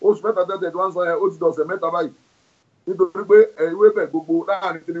mẹ́ta tẹ́tẹ̀ tí wọ́n ń sọ yẹn ó ti dọ̀sẹ̀ mẹ́ta báyìí nítorí pé ewé bẹ̀ gbogbo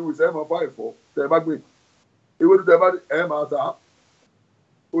láàrin 3 weeks ẹ̀ máa fá ẹ̀fọ́ tẹ̀ bá gbé ewé tó tẹ̀ bá ẹ̀ máa ta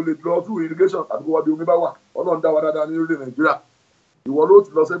o lè lọ through irrigation àti kó wá bí omi bá wà Ọlọ́run dá wa dáadáa ní orílẹ̀ Nàìjíríà ìwọ ló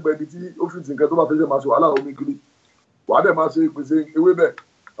ti lọ sẹ́gbẹ̀ẹ́ ibi tí ó fi ti nǹkan tó bá fẹ́ ṣe máa ṣe wàhálà omi kiri wàá dẹ̀ máa ṣe ìpèsè ewé bẹ̀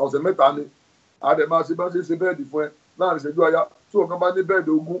ọ̀sẹ̀ mẹ́ta ni a dẹ̀ máa ṣe bá ṣe bẹ́ẹ̀dì fún ẹ láàrin ìṣẹ́jú àyá tí ọ̀kan bá ní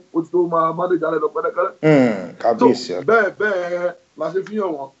bẹ́ẹ̀dì 20 ó ti tó máa mánéjà rẹ̀ lọ pẹ́lẹ́pẹ́lẹ́. Kábíyèsí. bẹ́ẹ̀ la ṣe fi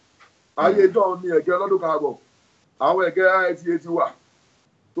hàn wọ́n ayé ìjọ ní ẹ̀gẹ́ ọlọ́dún kan àbọ̀ àwọn ẹ̀gẹ́ ITA ti wà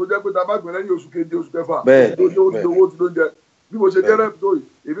tó jẹ́ pé tá a bá gbìn lẹ́yìn oṣù keje oṣù kẹfà tó ní owó tí ló ń jẹ bí mo ṣe jẹ́ rẹ́pù tó yìí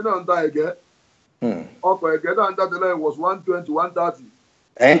èmi náà ń ta ẹ̀gẹ́ ọkọ̀ ẹ̀gẹ́ náà ń ta tẹ́lẹ̀ was 120 130.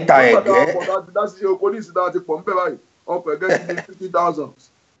 ẹ̀ ń ta ẹ̀gẹ́. dá sí oko ní ìsìn dáa ti pọ̀ ń bẹ̀ báyìí ọkọ̀ ẹ̀gẹ́ ti di 50,000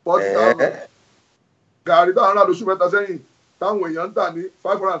 40,000. gàrí táwọn ará lóṣù mẹ́ta sẹ́yìn táwọn èèyàn ń tà ní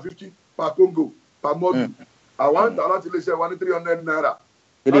 550 per congo per mọ́tò àwọn ń tà láti iléeṣẹ́ wa ní 300 naira.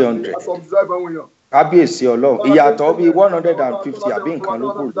 300. Kábíyèsí Ọlọ́run ìyàtọ̀ bíi 150 àbí nǹkan ló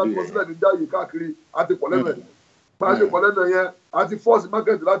kù lórí rẹ̀. láti jáyè káàkiri àti pọ̀lẹ́mẹ̀ máa ṣe pọ̀lẹ́mẹ̀ yẹn àti force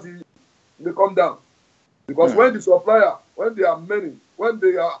market láti dey come down because when the supplier when they are many when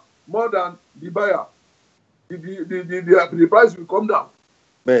they are more than the buyer the price will come down.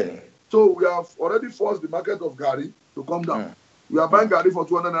 Bẹ́ẹ̀ni. So we have already forced the market of garri to come down. We are buying garri for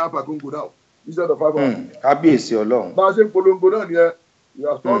 200 naira per congo now instead of 500. Kábíyèsí Ọlọ́run. bá a ṣe ń polongo náà nìyẹn we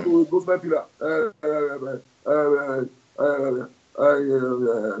have turned to gospel pillar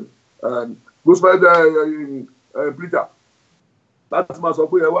gospel preacher láti máa sọ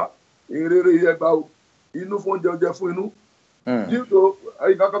pé ẹ wá ìrere yẹ gbà ó inú fún oúnjẹ fún inú. dídò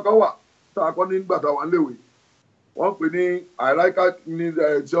ìka kankan wà tá a kọ́ nígbà tá a wà léwe wọ́n pè ní àìláìka ní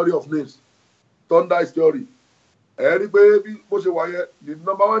theory of names thunder theory ẹ rí pé bí bó ṣe wà yẹ the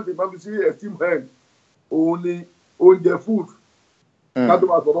number 1 thing máa fi sí esteem hand òun ni oúnjẹ food ká tó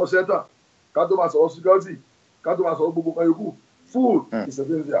máa sọ̀rọ̀ shelter ká tó máa sọ̀rọ̀ security ká tó máa sọ̀rọ̀ gbogbo kan yòókù food is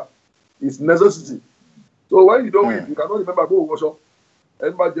essential is necessity so when you don't eat you cannot remember bó o wọṣọ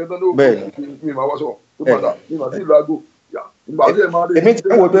ẹni bá jẹ tán ní òkú mi máa wọṣọ tó padà mi máa sí ìlú aago èmi tí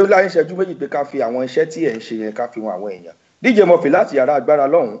wọ́n gbé láyé ìṣẹ́jú méjì pé ká fi àwọn iṣẹ́ tí ẹ̀ ń ṣe yẹn ká fi wọn àwọn èèyàn díje mọ̀fì láti yàrá agbára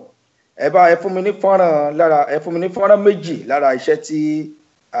lọ́hùn ẹ fún mi ní fọ́nrán méjì lára iṣẹ́ tí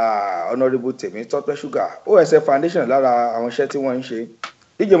Honourable Temitope Sugar OSF Foundation lára àwọn iṣẹ́ tí wọ́n ń ṣe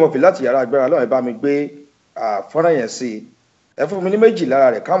díje mọ̀fì láti yàrá agbára lọ́hùn ẹ bá mi gbé fọ́nrán yẹn sí ẹ fún mi ní méjì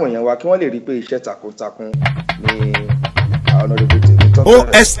lára rẹ̀ káwọn èèyàn wa kí wọ́n lè rí i pé iṣẹ́ takuntakun ni Honourable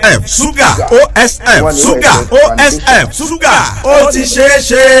OSF Sugar OSF Sugar OSF Sugar ó ti ṣeé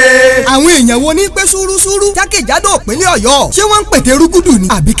ṣe. àwọn èèyàn wo ní pé súrúsúrú jákèjádò ìpínlẹ̀ Ọ̀yọ́ ṣé wọ́n ń pète rúgúdù ni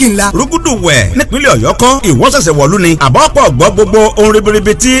àbí kí n la. rúgúdù wẹ̀ nípínlẹ̀ Ọ̀yọ́ kan ìwọ́n ṣẹ̀ṣẹ̀ wọ̀lú ni àbọ̀pọ̀ gbọ́ gbogbo ohun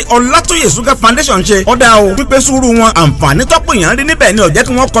ribiribi tí Olatoye Sugar Foundation ṣe ọ̀dà o pípé súrú wọn àǹfààní tọ́pọ̀ èèyàn rí níbẹ̀ ni ó jẹ́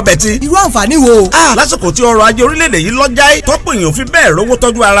kí wọ́n kọ́ bẹ̀ tí. irú àǹfààní wo. lásìkò tí ọrọ̀ ajé orílẹ̀-èdè yìí lọ́jà tọ́pọ̀ èèyàn fi bẹ́ẹ̀ rówó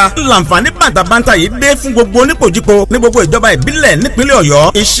tọ́jú ara ńláǹfààní bàǹtàbàǹtà yìí dé fún gbogbo onípòjìpò ní gbogbo ìjọba ìbílẹ̀ nípínlẹ̀ nípínlẹ̀ ọ̀yọ́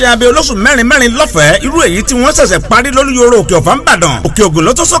iṣẹ́ abẹ olóṣù mẹ́rin lọ́fẹ̀ẹ́ irú èyí tí wọ́n ṣẹ̀ṣẹ̀ parí lórí yòrò òkè ọ̀fà ńbàdàn òkè ògùn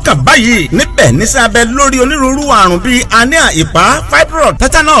ló tó sọ́kà báyìí níbẹ̀ níṣẹ́ abẹ lórí onírúurú àrùn bíi hernia ìpá fibroid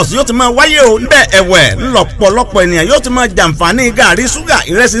tetanus yóò ti máa wáyé o níbẹ̀ ẹ̀wẹ̀ ńlọ́pọ̀lọpọ̀ ènìyàn yóò ti máa jàǹfààní gàrí ṣúgà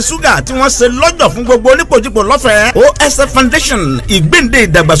ìrẹsì ṣúgà tí wọ́n ṣe lọ́jọ̀ fún gbogbo onípojúpọ̀ lọ́fẹ̀ẹ́ OSF Foundation ìgbéǹde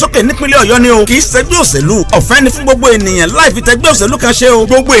ìdàgbàsókè nípínlẹ̀ ọ̀yọ́ ni o kì í ṣẹgbẹ́ òṣèlú ọ̀fẹ́ ni fún gbogbo ènìyàn láì fi tẹgbẹ́ òṣèlú kan ṣe o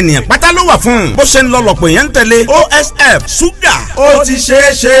gbogbo ènìyàn pátá ló wà fún bó ṣe ń lọ lọ́pọ̀ èèyàn ń tẹ̀lé OSF ṣúgà ó ti ṣeé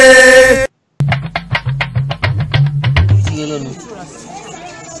ṣe.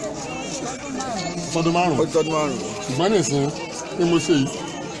 tọdún márùn ṣùgbọ́n nìsín ni mo ṣe yìí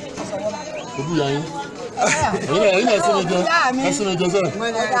ojú ya yín ẹ̀yin náà ẹ̀sìn mi jẹ ẹ̀sìn mi jẹ sẹ́ẹ̀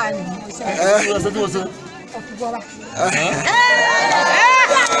ẹ̀sìn tí mo ṣe.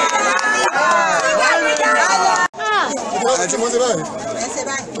 Ẹ̀sìn mo ṣe báyìí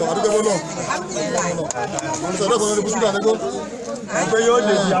àdúgbò náà mo sọ ọdún ọdún ṣúgà nígbó ẹgbẹ́ yóò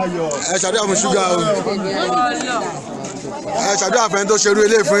lè di ayọ̀ ẹ ṣàdúrà fún ṣúgà o ẹ ṣàdúrà fẹ́ni tó ṣerú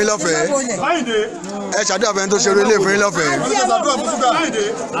ilé fún yín lọ́fẹ̀ẹ́ ẹ ṣàdúrà fẹ́ni tó ṣerú ilé fún yín lọ́fẹ̀ẹ́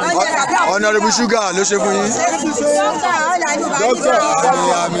ọ̀nàrẹ́bù ṣúgà ló ṣe fún yín.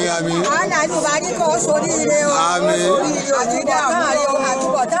 àmín àmín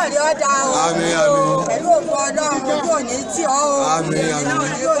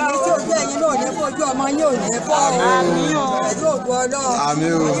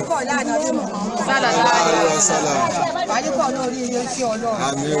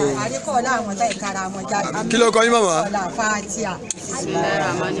kí ló kọ yín màmá.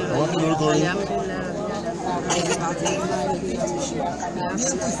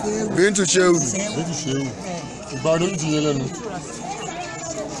 Bintu Shehu. Ìgbà ọdún ti yẹn lẹ́nu.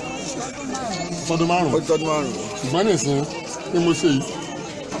 Tọdún márùn. Ṣùgbọ́n nìsín ni mo ṣe yìí.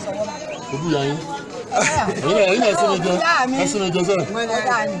 Ojú ya yín. Ẹ̀yin náà ẹ̀sìn mi jẹ ẹ̀sìn mi jẹ sẹ́ẹ̀.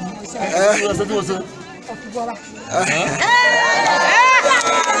 Ẹ̀sìn tí mo ṣe.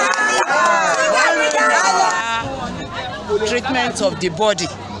 Treatment of the body,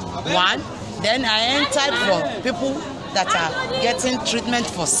 one. Then I entered for people that are getting treatment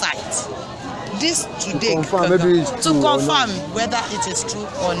for sight. This today to confirm whether it is true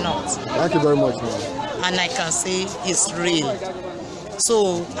or not. Thank you very much, ma'am. And I can say it's real.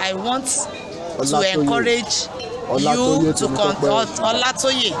 So I want to encourage you to contact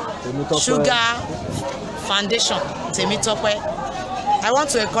Olatoye Sugar Foundation Temitope. I want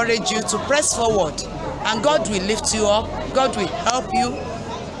to encourage you to press forward, and God will lift you up. God will help you.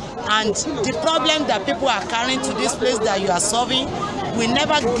 And the problem that people are carrying to this place that you are solving will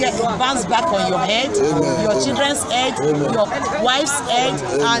never get bounce back on your head, your children's head, your wife's head,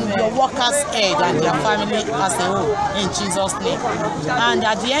 and your workers' head, and their family as a whole, in Jesus' name. And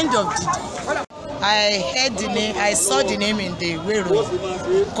at the end of the day, I heard the name, I saw the name in the Wero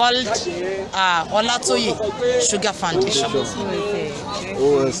called Olatoye Sugar Foundation.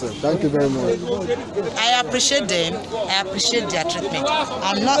 Oh, yes, sir. Thank you very much. I appreciate them. I appreciate their treatment.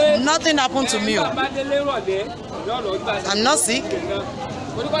 Nothing happened to me. I'm not sick.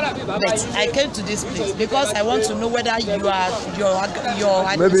 But I came to this place because I want to know whether your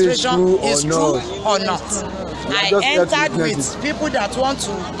administration is true or not. I entered with people that want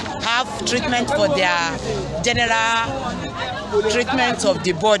to have treatment for their general treatment of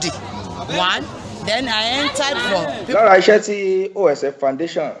the body. One. Then I entered for people. Lára iṣẹ́ tí OSF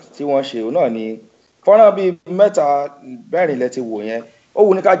Foundation tí wọ́n ṣe òun náà ni fọ́nrán bíi mẹ́rin lẹ ti wò yẹn ó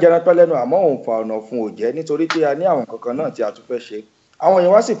wù ní ká jẹran pẹ́ lẹ́nu àmọ́ òun fa ọ̀nà fún òjẹ́ nítorí pé a ní àwọn kankan náà tí a tún fẹ́ ṣe àwọn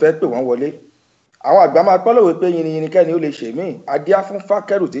èèyàn wá sì fẹ́ pè wọ́n wọlé àwọn àgbà máa pẹ́ lòwe pé yìnyín kẹ́ni ó lè ṣe míì adíá fún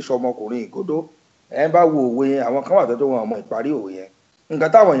fákẹ́rù tí sọmọkùnrin ìgòdó ẹ̀ ń bá wo òwe yẹn àwọn kan wà tó wọn ọmọ ìparí òwe yẹn nǹkan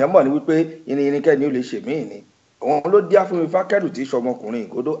táwọn èèyàn mọ̀ ní wípé yìnyín kẹ́ni ó lè ṣe míì ni òun ló díá fún mi fákẹ́rù tí sọmọkùnrin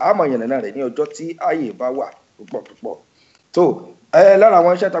ìgòdó àmọ́ yẹn náà rẹ̀ ní ọjọ́ tí ààyè bá wà púpọ̀ tó lára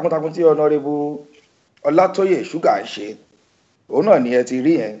àwọn iṣẹ́ takuntakun tí ọ̀nàrẹ́bù Olatoye Sugar ń ṣe òun náà ni ẹ ti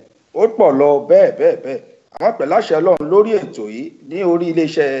rí yẹn ó pọ̀ lọ bẹ́ẹ̀ àwọn pẹ̀lú àṣẹ Ọlọ́run lórí ètò yìí ní orí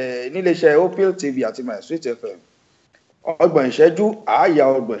níléeṣẹ́ Opil TV àti My Sweet FM ọgbọ̀n ìṣẹ́jú àáyá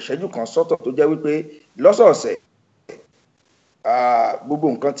ọgbọ̀n ìṣẹ́jú kan sọ́tọ̀ tó jẹ́ wípé lọ́sọ̀ọ̀sẹ̀ gbogbo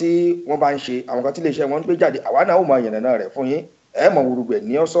nǹkan tí wọ́n bá ń ṣe àwọn kan tí iléeṣẹ́ wọn ń gbé jáde àwa náà ó mọ ìyànnà rẹ̀ fún yín ẹ mọ̀ wúrugbẹ̀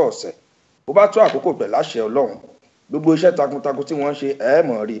ní ọ̀sọ̀ọ̀sẹ̀ bó bá tó àkókò pẹ̀lú àṣẹ Ọlọ́run gbogbo iṣẹ́ takuntakun tí wọ́n ń ṣe ẹ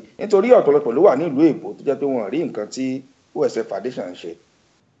mọ̀ rí nítorí ọ̀pọ̀lọpọ̀ ló wà nílùú èbó tó jẹ́ pé wọ́n rí nǹkan tí OSF Foundation ń ṣe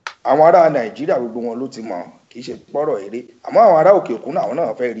àwọn ará Nàìjíríà gbogbo wọn ló ti mọ̀ kì í ṣe pọ́rọ̀ eré àmọ́ àwọn ará òkè òkun náà àwọn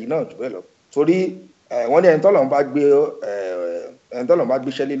náà fẹ́ rí náà jù bẹ́ẹ̀ lọ torí wọ́n ní ẹni tọ́lọ́run bá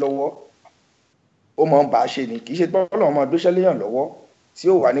gbéṣẹ́ lé lọ́wọ́ ó mọ̀ ń bá a ṣe ni kì í ṣe tọ́lọ́run máa gbéṣẹ́ léyàn lọ́wọ́ tí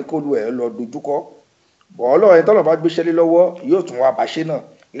ó wà ní kólu ẹ̀ lọ dojúkọ bọ̀ ọlọ́run ẹni tọ́lọ̀ bá gbéṣẹ́ lé lọ́wọ́ yóò tún wá bá ṣe náà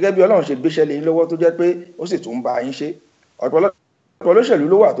gẹ́gẹ́ bí ọlọ́run ṣe gbéṣẹ́ lé yín lọ́wọ́ tó jẹ́ pé ó sì tún bá yín ṣe ọ̀pọ̀lọpọ̀ olóṣèlú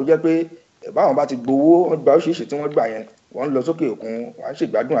ló wà tó jẹ́ pé báwọn bá ti gbowó wọn gba oṣìṣẹ́ tí wọ́n gbà yẹn wọ́n ń lọ sókè òkun wọ́n á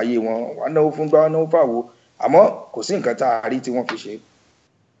ṣègbádùn ayé wọn wọ́n á náwó fún gbá wọn náwó fàwo àmọ́ kò sí nǹkan tá a rí tí wọ́n fi ṣe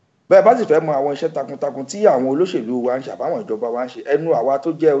bẹ́ẹ̀ bá sì fẹ́ mọ àwọn iṣẹ́ takuntakun tí àwọn olóṣèlú wa ń ṣe àbáwọn ìjọba wa ń ṣe ẹnu àwa tó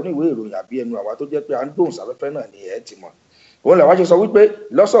jẹ́ oníwèé ìròyìn àbí ẹnu àwa tó jẹ́ pé à ń gbóhùn sáfẹ́fẹ́ náà ni ẹ ti mọ̀ òun làwa ṣe sọ wípé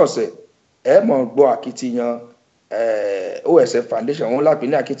lọ́sọ̀ọ̀sẹ̀ ẹ mọ̀ gbọ́ akitiyan OSF Foundation òun lápẹ́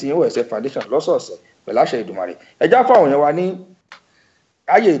ní akitiyan OSF Foundation lọ́sọ̀ọ̀sẹ̀ pẹ̀lú àṣẹ Ìdùmarè ẹ já fáwọn yẹn wa ní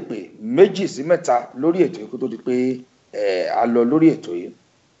ààyè ìpè 2 sí 3 lórí ètò yìí kó tó di pé a lọ lórí ètò yìí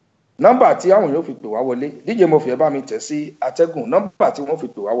nọ́mbà tí àwọn yóò fi pè wá wọlé díje mo fi ẹ bá mi tẹ̀ sí atẹ́gùn nọ́mbà tí wọ́n fi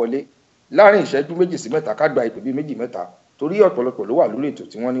pè wá wọlé láàrin ìṣẹ́jú 2 sí 3 ká gba ìpè bíi 2-3 torí ọ̀pọ̀lọpọ̀ ló wà lórí ètò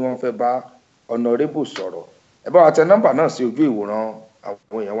tí wọ́n ní wọ́n fẹ́ bá honorable sọ̀rọ̀ ẹ bá wa tẹ nọ́mbà náà sí ojú ìwòran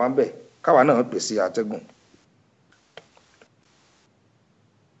àwọn èèyàn wa ń bẹ̀ káwa náà pè sí atẹ́gùn.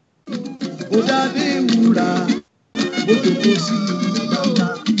 ó dàbí wúrà ó tó kó sí bàbá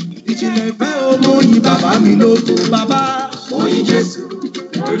ìjìnlẹ̀ ìfẹ́ ọmọ yìí bàbá mi lóko bàbá. Oyin Jésù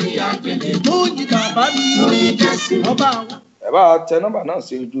lórí àgbélé. Oyin bàbá mi. Oyin Jésù. Ọba àwọn. ẹ bá wa tẹ nọ́mbà náà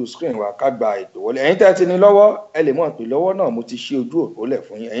sí ojú screen wa ká gba ètò wọlé ẹ̀yin tẹ́ ti ní lọ́wọ́ ẹ lè mọ̀ pé lọ́wọ́ náà mo ti ṣí ojú òpó lẹ̀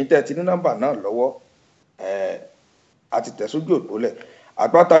fún yín ẹ̀yin tẹ́ ti ní nọ́mbà náà lọ́wọ́ àti tẹ̀sójú òpó lẹ̀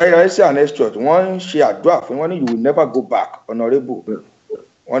àpáta ayélujára and church wọ́n ń ṣe àdúrà fún wọn ní you will never go back honourable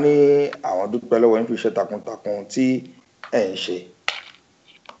wọ́n ní àwọn dúpẹ́ lọ́wọ́ yín fi iṣẹ́ takuntakun tí ẹ̀ ń ṣe.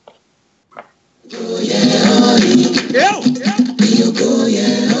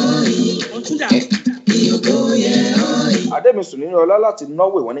 Adémisùn nínú ọlá láti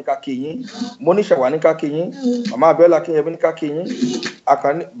Norway wọ́n ní ká kí yín Monisha wà ní ká kí yín Màmá Abiola Kínyẹmí ní ká kí yín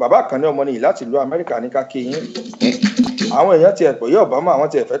bàbá Àkànní ọmọ nìyí láti ìlú Amẹ́ríkà ní ká kí yín àwọn èèyàn tiẹ̀ pè yóò Obama àwọn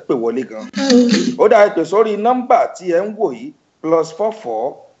tiẹ̀ fẹ́ pè wọlé gan ó dáa pè sórí nọ́mbà tí ẹ ń wò yìí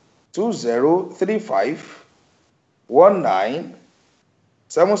 +44 2035 19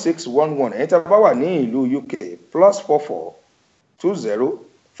 7611 ẹ̀yin tí a bá wà ní ìlú UK +44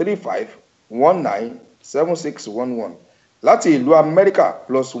 2035 19 7611 láti ìlú Amẹ́ríkà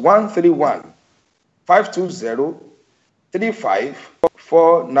 +131 520 35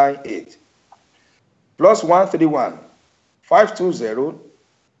 498 +131 520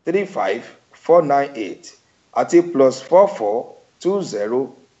 35 498 àti +44 20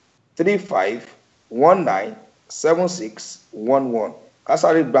 35 19 7611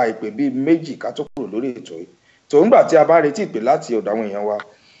 kásáré gba ìpè bíi méjì ká tó kúrò lórí ètò yìí tó ń gbà tí a bá retí ìpè láti ọ̀dọ̀ àwọn èèyàn wa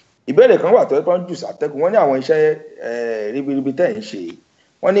ìbéèrè kan wà tó ẹ kàn jù sátẹ́gùn wọ́n ní àwọn iṣẹ́ ribiribi tẹ̀ ń ṣe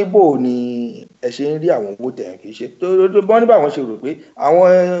wọ́n ní bò ní ẹ ṣe ń rí àwọn owó tẹ̀ ń fi ṣe tó bọ́n ní báwọn ṣe rò pé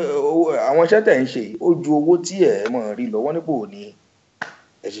àwọn iṣẹ́ tẹ̀ ń ṣe ó ju owó tí ẹ̀ mọ̀ rí lọ wọ́n ní bò ní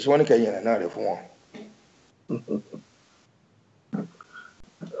ẹ ṣe wọ́n ní kẹyìn rẹ̀ náà rẹ̀ fún wọn.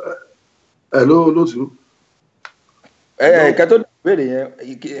 Hello lóṣù. Ẹ̀ka tó béèrè yẹn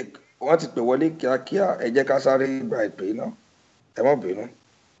wọ́n ti pè wọlé kíákíá ẹ jẹ́ ká sáré gba ìpè náà ẹ má bínú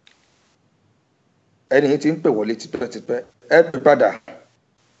ẹni yìí ti ń pè wọlé tipẹ́tipẹ́ ẹ pè padà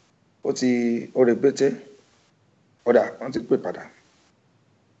ó rè bété ọ̀dà wọ́n ti pè padà.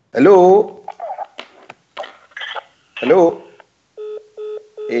 Hello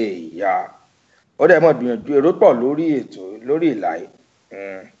èèyà ọ̀dà ẹ mọ̀ gbìyànjú èrò pọ̀ lórí ètò lórí ìlà yìí.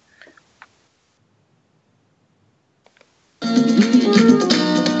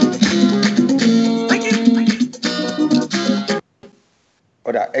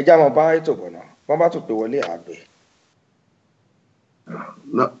 ọ̀dà ẹja mọ̀ bá ètò bọ̀ náà wọ́n bá tún pè wọlé àgbẹ̀.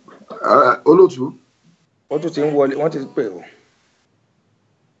 olóòtú. wọ́n tún ti ń wọlé wọ́n ti pè o.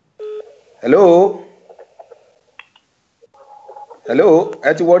 hello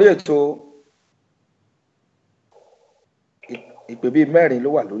ẹ ti wọrí ètò ìpè bíi 4 ló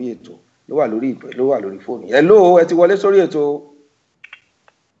wà lórí ètò ló wà lórí fóònù. hello ẹ ti wọlé sórí ètò.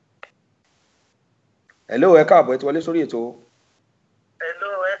 hello ẹ káàbọ̀ ẹ ti wọlé sórí ètò. hello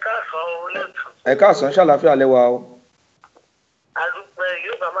ẹ káàsán olóòtú. ẹ káàsán ṣàlàáfíà lẹ́wà o. àdúpẹ́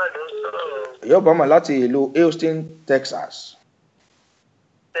Yorùbá máa ló ń sọ̀rọ̀. Yorùbá máa láti ìlú Houston, Texas.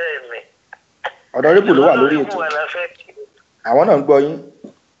 bẹ́ẹ̀ni. honorable ló wà lórí ètò. àwọn náà ń gbọ́ yín.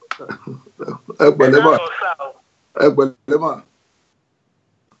 ẹ pẹ̀lẹ́ mà. ẹ pẹ̀lẹ́ mà.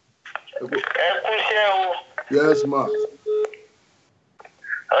 ẹ kúṣẹ́ o. yes ma.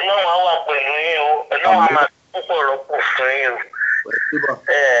 Ọlọ́run á wà pẹ̀lú yín o Ọlọ́run á máa púpọ̀ rọ́pò fún yín o.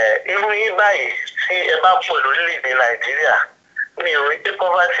 irú yín báyìí tí ẹ bá pọ̀ lórílẹ̀‐èdè Nàìjíríà mi ò rí pé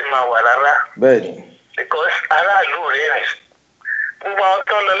poverty máa wà rárá. bẹ́ẹ̀ni. because aráàlú rẹ̀ rìn gbogbo àwọn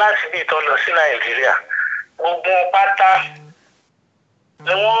tó ń lọ láti bí ìtọ́ lọ sí Nàìjíríà gbogbo pátá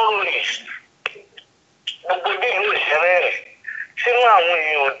ni wọ́n ròyìn gbogbo bí ìlú òṣèré rẹ̀ sínú àwọn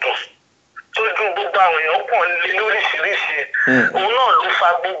èèyàn dùn tó dùn gbogbo àwọn èèyàn pọ̀ lé lóríṣiríṣi òun náà ló fa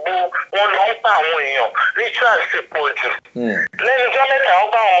gbogbo wọn lọ ń pa àwọn èèyàn rituals ti pọ̀ jù lẹ́nu ọjọ́ mẹ́ta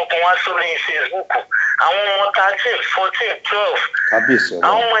wọ́n bá àwọn kan wá sórí Facebook àwọn ọmọ 13 14 12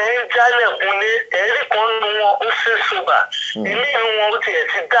 àwọn ọmọ yẹn ń jálẹ̀kùn lé ẹ̀rí kan nu wọn ó ṣe ṣùgbà ìmí inú wọn ó tiẹ̀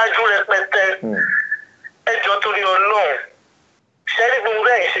ti dájú rẹpẹtẹ ẹjọ́ torí Ọlọ́run ṣẹ́rí gbogbo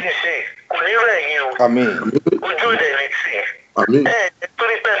rẹ̀ ṣe kò ní rẹ̀ yín o ojú òde ní tì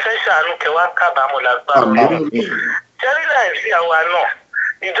torí pé fẹ́ ṣàánú kẹwàá kábàámọ̀ lágbára ṣẹ́rí láìsí àwa náà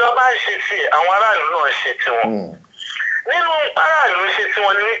ìjọba ń ṣe tiẹ̀ àwọn aráàlú náà ń ṣe tiwọn nínú aráàlú ṣe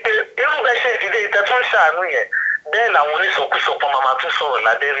tiwọn ni wípé irú bẹ́ẹ̀ ṣe ìdílé ìtẹ́ tó ń ṣàánú yẹn bẹ́ẹ̀ làwọn oníṣọ̀kúṣọ̀ kan máa tún sọ̀rọ̀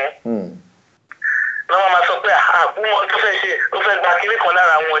lábẹ́nú lọ́wọ́ máa sọ pé àkúmọ̀ tó fẹ́ ṣe ló fẹ́ gba kiri kan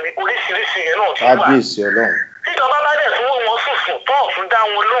lára wọn ni oríṣiríṣi yẹn náà tún wà tíjọba bá dẹ̀ tún wọ́n sùsù tó ọ̀tún dá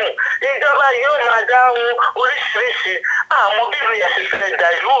wọn lóhùn ìjọba yóò máa dá wọn oríṣiríṣi àmọ́ bí ìlú yẹn ti fẹ́ da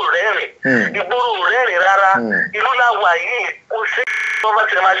ìlú rẹ́rìn ìgboro rẹ́rìn rárá ìlú làwà yìí kò sí ìjọba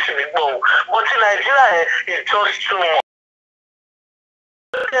tí máa ṣe nígbọ̀ o but ti Nàìjíríà yẹn is just too much.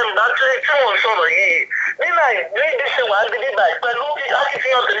 Ìgbà tí wọ́n sọ̀rọ̀ yìí ní ibi ṣe wà á di bíbá pẹ̀lú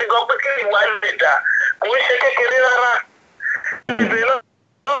akitiyan tèmi gan pé kí ìwà lè dà kò ń ṣe kékeré rárá ìbéèrè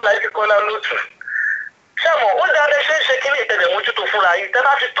náà láti kọ́lá lótú. Ṣẹ́mọ̀ ó dáadé ṣe é ṣe kí ní ìtẹ̀lẹ̀ mójútó fúnra yìí tẹ́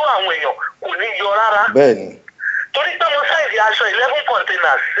bá fi tó àwọn èèyàn kò ní yọ rárá. Bẹ́ẹ̀ni. Torí pé mo sáìdì aṣọ 11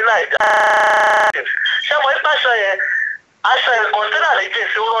 containers sí Nàìjíríà. Ṣẹ́mọ̀ ìpàṣọ yẹn aṣọ yẹn kọ̀ńténà méjì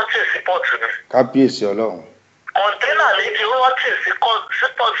sí rántí sí pọ́ọ̀tù ni. Kábíyèsí Ọlọ́run. Kọ̀ńténà méjì rántí sí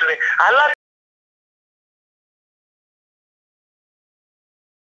pọ́ọ̀tù ni.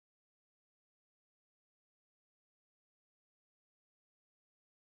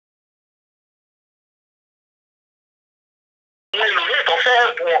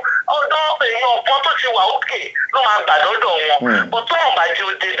 Ọ̀dọ̀ èèyàn ọ̀pọ̀ tó ti wà òkè ló máa gbà lọ́dọ̀ wọn bó tó wọn bá jẹ́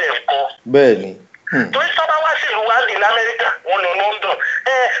ó débẹ̀ nǹkan. Bẹ́ẹ̀ni. Torí sábà wá sí ìlú wa ní Amẹ́ríkà wọn lọ London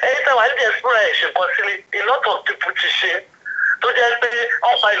ẹ̀yin tẹ́wàá ní diaspora ẹ̀ ṣùgbọ́n sílé a lot of people ti ṣe tó jẹ́ pé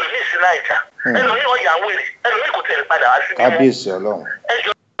wọ́n pa ẹlòmíì sí Naija ẹlòmíì wọ́n yà wèrè ẹlòmíì kò tẹ̀lé padà wá sí mímọ́. Kábíyèsí Ọlọ́run.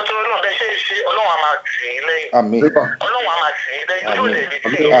 Ẹjọ́ tó náà bẹ́ẹ̀ ṣe é ṣe Ọlọ́run á máa tì í lẹ́yìn. Àmín. Ọlọ́run á máa tì í lẹ́yìn yóò lè ní tí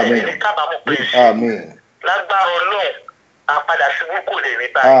ẹ̀ ní kábàámọ̀ pé ṣe lágbára Ọlọ́run àpadà sí búkú lè ní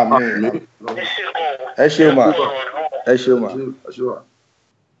báyìí. Ẹ ṣeun ma. Ẹ ṣeun ma.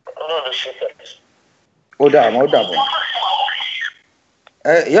 Ó dà àmọ́ ó dàbọ̀.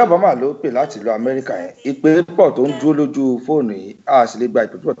 Ìyá Obama ló pè láti ìlú Amẹ́ríkà yẹn. Ìpè pọ̀ tó ń dúró lójú fóònù yìí a sì lè gba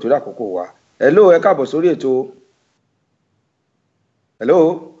ìpè pọ̀ torí àkókò wa. Hello, ẹ káàbọ̀ sórí ètò. Hello.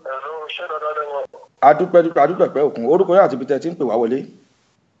 Adúpẹ́ òkun orúkọ yóò àti ibi tẹ́ ti ń pè wá wọlé.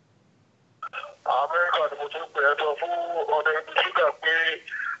 Amẹ́ríkà ni mo ti ń pè ẹ́ tó fún ọdẹ ibi ṣúgà pé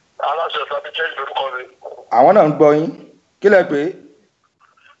aláṣẹ fàbíjẹ́ lórúkọ rẹ̀. Àwọn náà ń gbọ́ yín kí lẹ pé.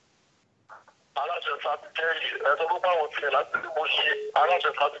 Aláṣẹ fàbíjẹ́ ẹ̀tọ́ ló bá wọn tiẹ̀ láti ní mo ṣe aláṣẹ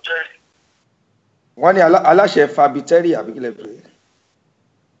fàbíjẹ́. Wọ́n ní aláṣẹ fàbítẹ́rì àbí kí lẹ pé.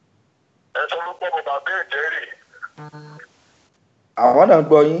 Ẹ̀tọ́ ló pọ̀ bàbá bẹ́ẹ̀ jẹ́rì. Àwọn náà ń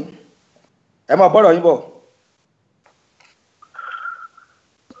gbọ́ yín ẹ máa bọ́rọ̀ yín bọ̀.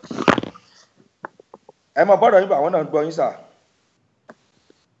 Ẹ mọ bọ́dọ̀ yín bá àwọn náà gbọ́ yín sà.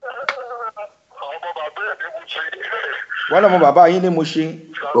 Wọ́n náà mọ bàbá yín ní mo ṣe.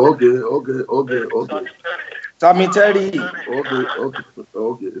 Okay. Tamitẹ́rì.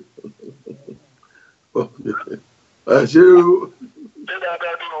 Okay. Ẹ ṣé o.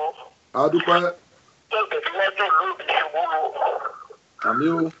 Adúpẹ́. Àmì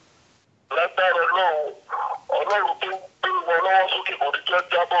o. Lágbára Ọlọ́run tó ń gbé wọn lọ́wọ́ sókè kò ní jẹ́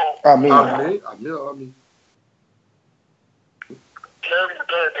jábọ̀. Àmín.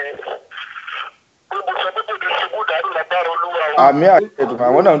 Àmì àtẹ̀dùn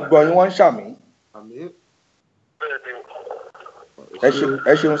àwọn náà ń gbọ́ yín wọ́n ń ṣàmì.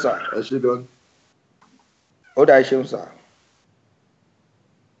 Ẹ ṣeun sà. Ẹ ṣé gan. Ó dá ẹ ṣeun sà.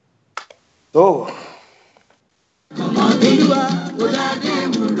 Tó.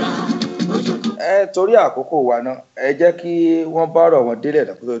 Torí àkókò wa náà ẹ jẹ́ kí wọ́n bá ọ̀rọ̀ wọn délẹ̀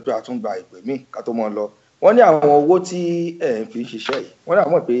náà kó tó tó àtúngbà ìpè míì ká tó mọ́ lọ. Wọ́n ní àwọn owó tí ẹ̀ ń fi ṣiṣẹ́ yìí wọ́n ní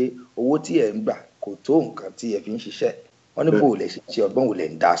àwọn mọ̀ pé owó tí ẹ̀ ń gbà kò tó nǹkan tí ẹ̀ fi ń ṣiṣẹ́ wọ́n ní bò lè ṣe ọgbọ́n wò lè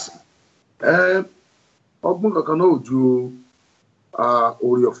ń dá sí. Ọgbọ́n kankan náà ò ju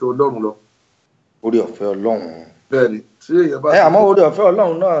oore ọ̀fẹ́ Ọlọ́run lọ. Oore ọ̀fẹ́ Ọlọ́run. Bẹ́ẹ̀ni tí èèyàn bá. Àmọ́ oore ọ̀fẹ́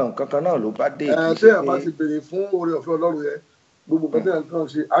Ọlọ́run náà kankan náà ló bá dé. Tí èèyàn bá ti béèrè fún oore ọ̀fẹ́ Ọlọ́run yẹn gbogbo nǹkan tí èèyàn kàn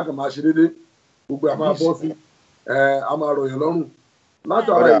ṣe á kàn máa ṣe déédéé gbogbo a máa bọ́ sí a máa rọ̀yàn lọ́rùn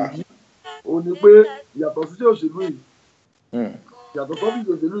látara èyí ó ní pé yàtọ̀ sí òṣèlú yìí yàtọ̀ sọ́fíìsì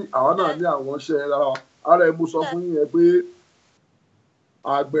òṣèlú yìí àwa náà ní àwọn iṣẹ́ ara ara ẹ̀ mo sọ fún yín yẹn pé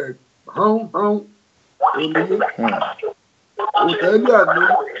àgbẹ̀ hán òní òtẹ́ẹ̀lì àná.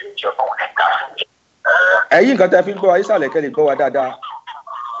 ẹ̀yin nǹkan tẹ́ fi ń gbọ́ wa yísàlẹ̀ kẹ́ lè gbọ́ wa dáadáa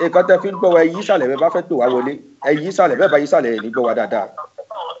nǹkan tẹ́ fi ń gbọ́ wa yísàlẹ̀ bẹ́ẹ̀ bá fẹ́ pè wá wọlé yísàlẹ̀ bẹ́ẹ̀ bá yísàlẹ̀ ní gbọ́ wa dáadáa.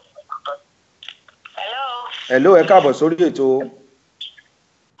 hello ẹ káàbọ̀ sórí ètò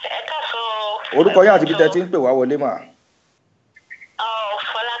orúkọ yín àti ibi tẹ́ ti ń pè wá wọlé mà.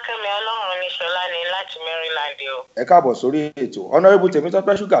 Fọlákẹ́mi Ọlọ́run ní Ṣọlá ni láti Maryland o. ẹ káàbọ̀ sórí ètò Honorable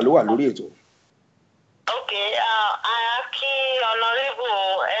Temitope Sugar ló wà lórí ètò. ok kí Honorable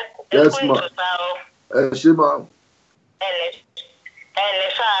ẹ kú yes ma ìtòsá o. ẹ ṣé ma. ẹ lè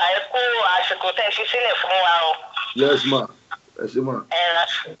sá ẹ kú àsìkò tẹ́ fi sílẹ̀ fún wa o. yes ma ẹ ṣé ma.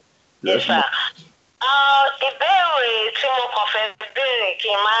 yes ma. ìbéèrè tí mo kàn fẹ́ béèrè kí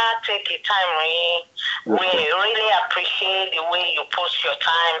n má take time yín we really appreciate the way you put your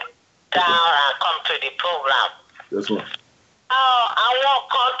time down and come to the program. yes ma. àwọn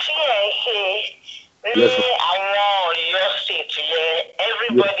kan tí ẹ ṣe ní àwọn Ọ̀yọ́ state yẹn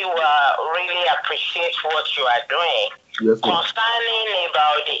everybody will really appreciate what you are doing concerning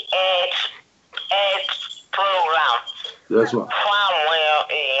about the health program fún àwọn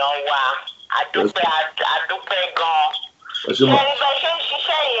èèyàn wa. Àdúpẹ́ gan. Ẹni bẹ́ẹ̀ ṣe ń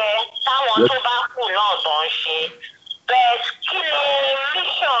ṣiṣẹ́ yẹn táwọn tó bá kù náà tó ń ṣe. Bẹ́ẹ̀ kí ni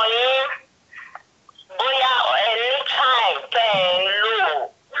mission yín bóyá anytime tẹ́ ẹ ń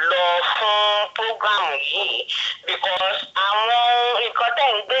lọ fún program yìí because àwọn nǹkan tẹ́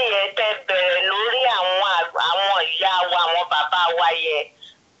ń gbé yẹn tẹ́ bẹ̀rẹ̀ lórí àwọn ìyá wa àwọn bàbá wa yẹn.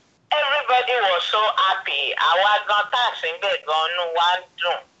 Everybody was so happy. Àwa gan tá à sí bẹ̀ gan inú wa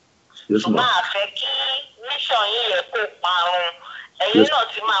dùn. Ṣùgbọ́n àfẹ́ kí mission yìí yẹ kó parun ẹ̀yin náà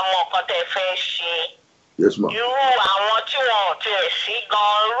ti máa mọ nǹkan tẹ́ fẹ́ ṣe. Irú àwọn tí wọn ò tiẹ̀ sí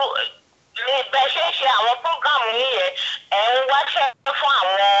gan-an ní bẹ́ẹ̀ ṣe ń ṣe àwọn program yìí yẹn ẹ̀ ń wáṣẹ́ fún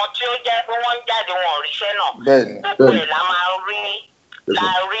àwọn tí ó jẹ́ pé wọ́n ń jáde wọn ò ríṣẹ́ náà. Gbogbo ẹ̀ la máa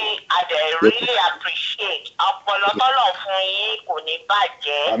rí adẹ̀ really appreciate ọpọlọ tọ́lọ̀ fún yín kò ní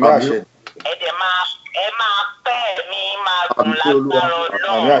bàjẹ́. Ẹ̀dẹ̀ máa pẹ́ mi máa gùn lágbára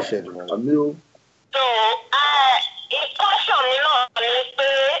Ọlọ́run. So ìkọ́sọ̀ mi náà ni pé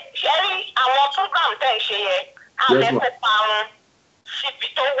ṣé rí àwọn program tẹ̀ ṣe yẹ àmẹ́ kó parun síbi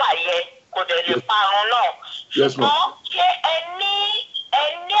tó wà yẹ kò dẹ̀ lè parun náà. Ṣùgbọ́n ṣé ẹ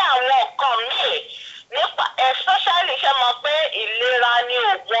ní àwọn nǹkan míì nípa especially ṣe mọ̀ pé ìlera ní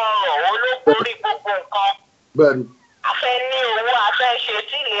oògùn ọrọ̀ olóborí gbogbo nǹkan. Bẹ́ẹ̀ni. A fẹ́ ní owó a fẹ́ ṣe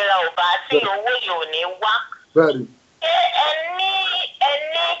tí ìlera ò bá tí owó yìí ò ní wá. Bẹ́ẹ̀ni. Ṣé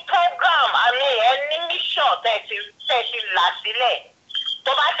ẹni program àmì ẹni mission tẹ̀ ti là sílẹ̀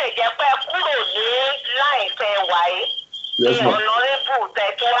tó bá tẹ̀ jẹ́ pé kúrò ní láì tẹ̀ wáyé ní Honorable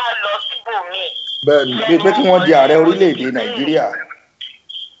tẹ̀ tó wá lọ síbòmíì. Bẹ́ẹ̀ni pé kí wọ́n di ààrẹ orílẹ̀-èdè Nàìjíríà.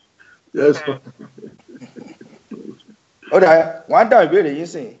 Yes. Ó dà wọ́n á dá ìbéèrè yín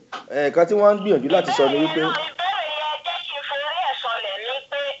sìn ẹ̀ẹ̀kan tí wọ́n ń gbìyànjú láti sọ ni wípé. Ìbéèrè yẹn jẹ́ kí n forí ẹ̀ sọlẹ̀ ní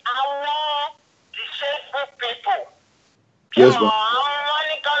pé àwọn disabled people. Yes ma. Wọ́n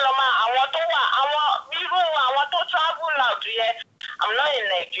ní kán lọ máa àwọn tó wà àwọn irú àwọn tó travel out yẹn I'm not in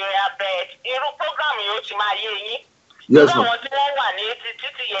Nigeria but irú program yìí ó ti máa yé yín. Yes ma. Irú àwọn tí wọ́n wà ní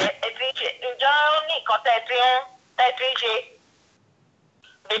títí yẹn etí ṣe ǹjẹ́ ó ní nǹkan tẹ́ ti ń ṣe.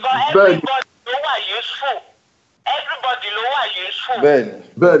 Because everybody ló wà useful. Everybody ló wà useful.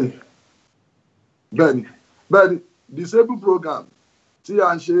 Bẹ́ẹ̀ni disabled program tí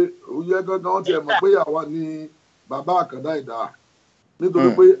a ń ṣe oyè gangan tí ẹ mọ̀ pé àwa ni bàbá àkàndá ìdá nítorí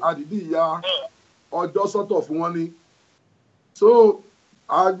pé àdìdí ìyá ọjọ́ sọ́tọ̀ fún wọn ní so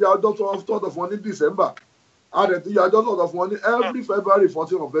àyà ọjọ́ sọ́tọ̀ fún wọn ní December àdẹ̀tí ìyá ọjọ́ sọ́tọ̀ fún wọn ní every February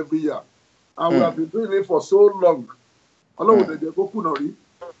 14 of every year and we have been doing it for so long ọlọ́run tẹ̀jẹ̀ kó kùnà rí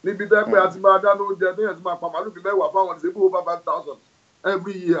níbi tẹ́ pé a ti máa dáná oúnjẹ ní ẹ̀ tí máa pa màálù bíi mẹ́wàá fáwọn disabled over 5,000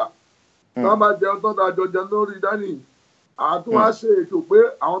 every year tá a máa jẹun tó dáa jọ jẹun lórí dání àtúwá ṣe ètò pé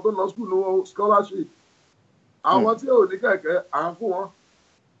àwọn tó lọ school ní wọn scholarship àwọn tí ò ní kẹ̀kẹ́ à ń fún wọn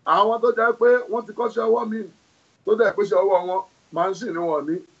àwọn tó jẹ́ pé wọ́n ti kọ́ṣẹ́ ọwọ́ mi tó dẹ̀ pé ṣe ọwọ́ wọn machine ni wọ́n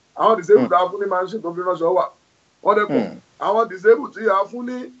ní àwọn disabled tá a fún ní machine tó fi ránṣẹ́ wà wọ́n dẹ̀ pọ̀ àwọn disabled tí a fún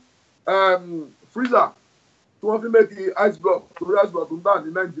ní freezer tí wọ́n fi mẹ́kì ice block torí ice block tó ń tà ní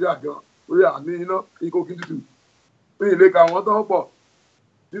Nàìjíríà gan torí àní iná ikó kí tútù ní ilé ka wọ́n tán pọ̀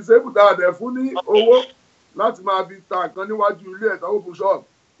disabled tá a dẹ̀ fún ní owó láti máa fi ta nǹkan níwájú ilé ẹ̀ka open shop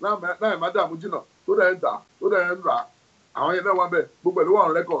láì má dààmú jìnnà tó dẹ̀ ń tà tó dẹ̀ ń rà àwọn yẹn náà wà bẹ́ẹ̀ gbogbo ẹ̀ ló wà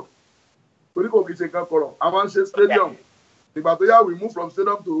on record torí kò kì í ṣe nǹkan kọ̀rọ̀ a máa ń ṣe stadium ìgbà tó yá we move from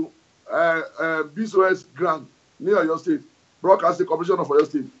stadium to BSOS ground ní Ọ̀yọ́ state broadcasting commission of Ọ̀yọ́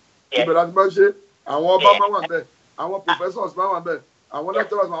state ibẹ̀ láti máa ń ṣe àwọn ọba máa wà bẹ́ẹ̀ àwọn professors máa wà bẹ́ẹ̀ àwọn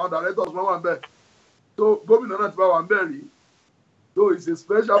lecturers àwọn directors máa wà bẹ́ẹ̀ tó gómìnà náà ti bá wà bẹ́ẹ̀ rí so it's a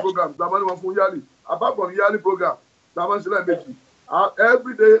special program tá a máa ní wọn fún yearly apart from yearly program tá a máa ń ṣe lẹ́ẹ̀mejì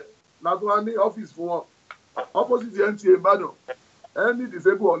every day na tó wá ní office fún wọn opposite NTA Ìbàdàn any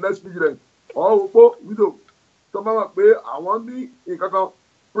disabled or less vigilant or opó widow tó máa wà pé àwọn ní nǹkan kan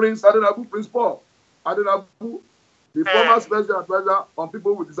Prince Adenabu Prince Paul Adenabu the former special adviser on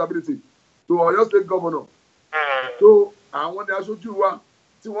people with disability to Oyo State Governor so àwọn ni aṣojú wa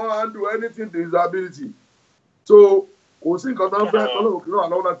tí wọ́n handle anything disability so kò sí nǹkan tó ń fẹ́ tọ́lọ́wọ́ kí náà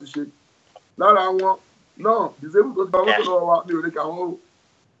lọ́wọ́ láti ṣe lára wọn náà disabled tó ti gba wọ́n tó lọ́wọ́ wa ní òrèké àwọn o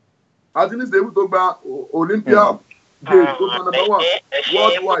àti ní disabled tó gba Olympia Games tó gba number 1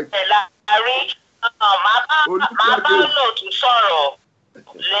 worldwide. Màá bá lòtú sọ̀rọ̀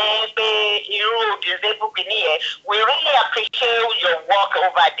lé pé irú disabled kìíní yẹn we really appreciate your work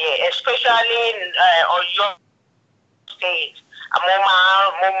over there especially in Oyo State. Mo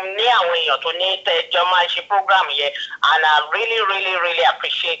ní àwọn èèyàn tó ní tẹjọ máa ṣe program yẹn and I really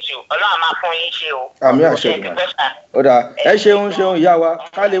appreciate you. Ọlọ́run máa fún yín ṣe o. Àmì àṣẹ ìgbà. Ó dáa ẹ ṣeun ìyá wa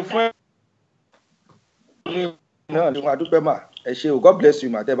ká lè fún ẹ náà ní wọn adúpẹ́ mà ẹ ṣe o God bless you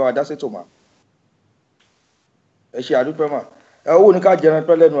mà tẹ́ bá wa dá sétò mà ẹ ṣe adúpẹ́ mà ẹ owó ní ká jẹran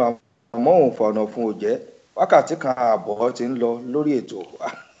pẹ́ lẹ́nu àmọ́ òun fọ̀nà fún òjẹ́ wákàtí kan ààbọ̀ ti ń lọ lórí ètò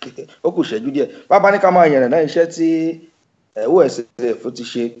ó kù ṣẹ́jú díẹ̀ bàbá ní ká máa yẹ̀rẹ̀ náà iṣẹ́ tí OSF ti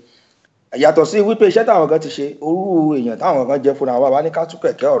ṣe yàtọ̀ sí wípé iṣẹ́ táwọn kan ti ṣe orú èèyàn táwọn kan jẹ́ fúnra wa ní ká tún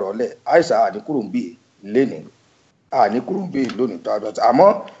kẹ̀kẹ́ ọ̀rọ̀ lẹ̀ àìsàn àníkùrùnbí lénìí àníkùrùnbí lónìí tó àdọ̀tí àmọ́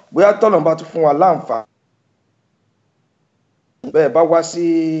bóyá tọ́lọ̀ bá tún fún wa láǹfààní bẹ́ẹ̀ bá wá sí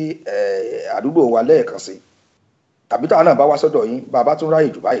àdúgbò wa lẹ́ẹ̀kan sí tàbí táwọn náà bá wá sọ́dọ̀ yín bàbá tún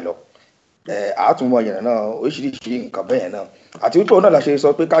ráyè jù báyìí lọ àátúnmọ̀ yẹn náà oríṣiríṣi nǹkan bẹ́ẹ̀ náà àti wípé òun náà la ṣe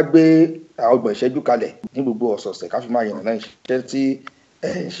sọ pé ká gbé ọgbọ̀n ìṣẹ́jú kalẹ̀ ní gbogbo ọ̀sọ̀ọ̀sẹ̀ ká fi máa yẹn náà iṣẹ́ tí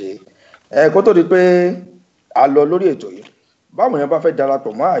ẹ̀ ń ṣe kó tó di pé a lọ lórí ètò yìí báwọn yẹn bá fẹ́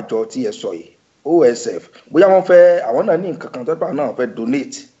darapọ̀ mọ́ àjọ tí ẹ sọ yìí OSF bóyá wọ́n fẹ́ àwọn náà ní nǹkan kan tó bá náà fẹ́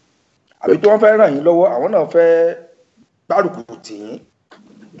donate àbí tí wọ́n fẹ́ ràn yín lọ́wọ́ àwọn náà fẹ́ gbárùkù tì yín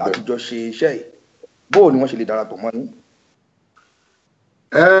láti jọ ṣe iṣẹ́ yìí bóò ni wọ́n ṣe lè darapọ̀ mọ́ yín.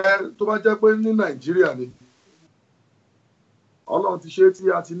 Tó bá jẹ́ pé ní Nàìjíríà ni Ọlọ́run ti ṣe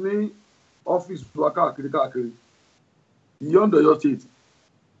tí a ti ní ọ́fíìsì wa káàkiri beyond Oyo State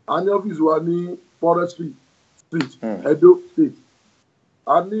a ní ọ́fíìsì wa ní Forestry Street Edo State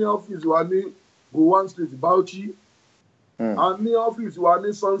a ní ọ́fíìsì wa ní Gowon Street Bauchi a ní ọ́fíìsì wa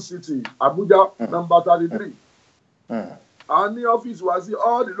ní Sun City Abuja number 33 a ní ọ́fíìsì wa sí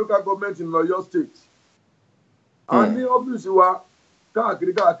all the local government in Oyo State a ní ọ́fíìsì wa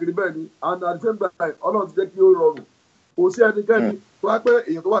káàkiri bẹ́ẹ̀ ni and at the same time Ọlọ́run ti jẹ́ kí ó rọrùn kò sí ẹnikẹ́ni tó wá pé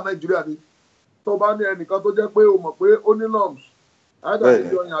èèyàn tó wà Nàìjíríà ni tó bá ní ẹnìkan tó jẹ́ pé o mọ̀ pé ó ní lumps àìdá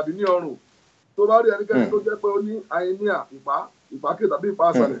ní ọyàn àbí ní ọrùn tó bá rí ẹnikẹ́ni tó jẹ́ pé ó ní àìníà ìpákè tàbí ìpá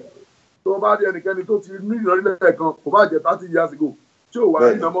àṣàlẹ̀ tó bá rí ẹnikẹ́ni tó ti ní ìrọ̀lẹ́ kan kò bá jẹ́ 30 years ago tí ò wà ní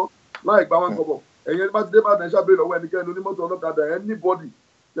ìnáwó láì gbá wọn kọ̀bọ̀ ẹ̀yẹn bá ti dé bá nàìjíríà bẹ́ẹ̀ lọ́wọ́ ẹnikẹ́ni onímọ́tò ọlọ́kadà anybody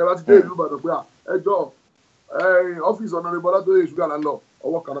tẹ́ bá ti dé ìlú Ìbàdàn pé ẹjọ́ ọ́fíìsì Honorable Olatoye Sugar là ń lọ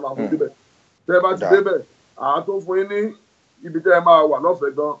ọwọ́ kan náà máa fún débẹ̀ tẹ́ bá ti débẹ̀ àátún fún yín ní ibi tẹ́ ẹ máa wà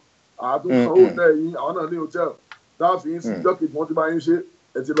lọ́fẹ̀ẹ́ gan àátún sanwó tẹ́ yín àwọn náà ní hòtẹ́ẹ̀lì táàfin sí jọ́kì tí wọ́n ti bá yín ṣe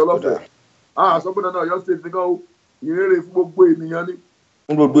ẹ ti lọ lọ́fẹ̀ẹ́ àsọpọ̀ náà Ọ̀yọ́ State nìkan o ìrere fún gbogbo ènìyàn ni.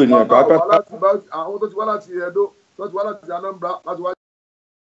 fún gbogbo ènìyàn pàápàá. àwọn tó ti wá láti Edo tó ti wá láti Anambra láti wá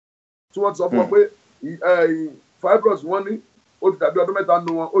tí wọ́n ti sọ fún wọn pé fibroids wọ́n ní ó ti dàbí ọdún mẹ́ta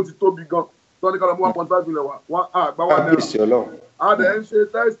nù wọn ó ti tóbi gan tó ní kálọ̀ mú 1.5 million wá àgbà wà náírà a dẹ̀ ń ṣe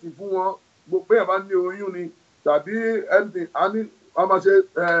tẹ́sítì fún wọn gbogbo èèyàn bá ní oyún ni tàbí anything a máa ṣe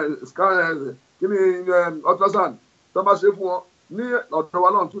scan kí ni ultrasound tó bá ṣe fún wọn ní ọ̀dọ̀ wa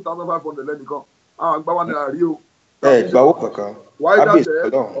náà 2,500 lẹ́nìkan àgbà wà náírà rí o. ìgbàwó kankan wider test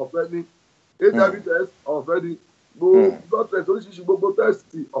ọ̀fẹ́ ni HIV test ọ̀fẹ́ ni gbogbo blood test oríṣiríṣi gbogbo test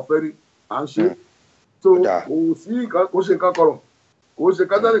ọ̀fẹ́ ni à ń ṣe so kò sí nǹkan kò ṣe nǹkan kọ̀rọ̀ kò ṣe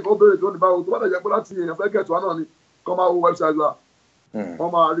kátàlì kan béèrè tó ní báwo tó bá dẹ̀ jẹ́ pé láti èèyàn fẹ́ kẹ̀tù wa náà ni kọ́ máa wo website wa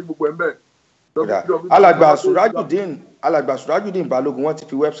wọ́n máa rí gbogbo ẹ̀ ń bẹ̀. alàgbà Surajudeen Balógun wọ́n ti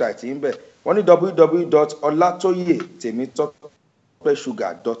fi website yìí ń bẹ̀ wọ́n ní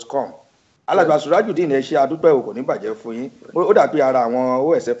www.olatoyetemitopesugar.com alàgbà Surajudeen ẹ ṣe àdúpẹ́ o kò ní bàjẹ́ fún yín ó dàbí ara àwọn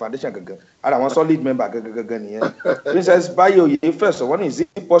OSF foundation gangan ara àwọn solid member gangan nìyẹn Princess Bayo Oyefeso wọ́n ní is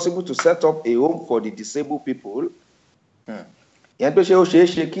it possible to set up a home for the disabled people ìyẹn tó ṣe ó ṣeé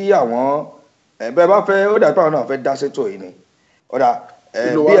ṣe kí àwọn bẹ́ẹ̀ bá fẹ́ ó dàbí àwọn náà fẹ́ dá sétò yìí ni ọ̀dà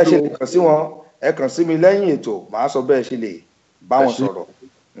bí ẹ ṣe lè kàn sí wọn ẹ kàn sí mi lẹ́yìn ètò màá sọ bẹ́ẹ̀ ṣe lè bá wọn sọ̀rọ̀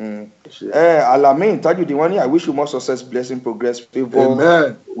Alamin Tajudi wọ́n ní I wish you more success, blessing, progress,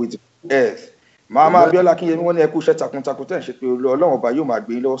 favour with earth. Màmá Abíọ́lá Akínyẹmí wọ́n ní ẹ kú iṣẹ́ takuntakun tẹ̀ ń ṣe pé Ọlọ́run ọba yóò máa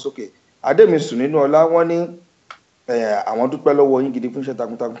gbé yín lọ́wọ́ sókè. Adémisùn nínú ọlá wọ́n ní àwọn dúpẹ́ lọ́wọ́ yín gidi fún iṣẹ́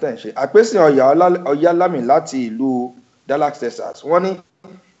takuntakun tẹ̀ ń ṣe. Àpèsè Ọ̀yálámì láti ìlú Dallas, Texas wọ́n ní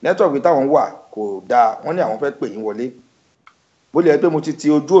nẹ́tọ̀ọ̀kì táwọn wà kò dáa, wọ́n ní àwọn fẹ́ pè yín wọlé. Bó lè pé mo ti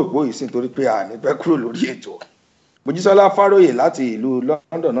ojú òpó yìí sí nítorí pé àní pẹ́ kúrò lórí ètò. Mojísọ́lá Fáróyè láti ìlú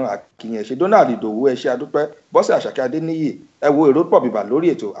London náà àkìyàn ṣe Donald Ìdòwú ẹ ṣé adúpẹ́, Bọ́sẹ̀ Àṣàkẹ́ Adéníyì ẹ wo èrò pọ̀ bìbà lórí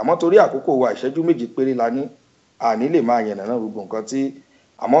ètò, àmọ́ torí àkókò wa ìṣẹ́jú méjì péré la ní àní lè máa yànnà náà gbogbo nǹkan tí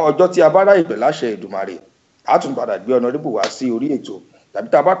àmọ́ ọjọ́ tí a bá ráyè pẹ̀ láṣẹ Èdùmàrè á tún padà gbé Honorable wá sí orí ètò tàbí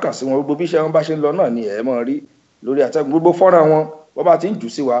tá a bá kàn sí wọn gbogbo bí iṣẹ́ wọn bá ṣe ń lọ náà ni ẹ̀ mọ́ rí lórí àtẹ́gùn gbogbo fọ́nrán wọn wọ́n bá ti ń jù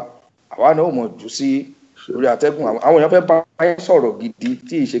sí wa àwa náà ò mọ̀ jù sí lórí àtẹ́gùn. Àwọn èèyàn fẹ́ bá yín sọ̀rọ̀ gidi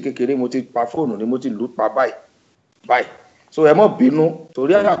tí ìṣe kékeré mo ti pa fóònù ni mo ti lù pa báyìí so ẹ mọ́ bínú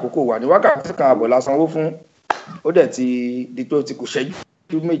torí àkókò wà ní wákàtí kan àbọ̀ la sanwó fún ó dẹ̀ ti di pé ó ti kù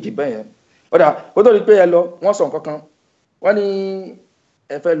ṣẹ́jú méjì bẹ́ẹ̀ yẹn ọ̀dà ó tó di pé ẹ lọ wọ́n sọ nǹkan kan wọ́n ní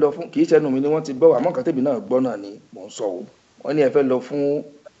ẹ fẹ́ lọ fún kì í ṣẹnu mi ni wọ́n ti gbọ́ àmọ́ nǹkan tèmi náà gbọ́ náà ni mò ń sọ o wọ́n ní ẹ fẹ́ lọ fún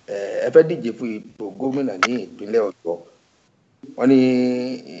ẹ fẹ́ díje fún ipò gómìnà ní ìpínlẹ̀ Ọ̀yọ́ wọ́n ní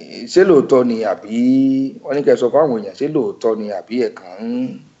ṣé lóòótọ́ ni àbí wọ́n ní kẹ́ sọ fún àwọn èèyàn ṣé lóòótọ́ ni àbí ẹ kàn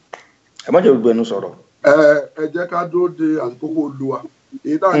ń ẹ má jẹ́ gbogbo ẹnu sọ̀rọ̀. Ẹ jẹ́ ká dúró de àkókò Olúwa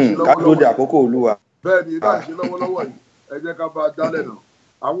èyí tá à ń ṣe lọ́wọ́lọ́wọ́ ká dúró de àkókò Olúwa bẹ́ẹ̀ ni èyí tá à ń ṣe lọ́wọ́lọ́wọ́ yìí ẹ jẹ́ ká bá a dálẹ̀ náà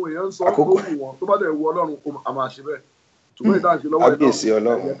àwọn èèyàn ń sọ lókù wọn tó bá dẹ̀ wọ Ọlọ́run kó a máa ṣe bẹ́ẹ̀ ṣùgbọ́n èyí tá à ń ṣe lọ́wọ́ yìí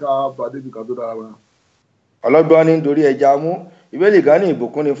náà ẹ jẹ́ ká bá a débi kan tó dára wọn. Ọlọ́gbọ́n ní nítorí ẹja mú ìbéèlì gan ní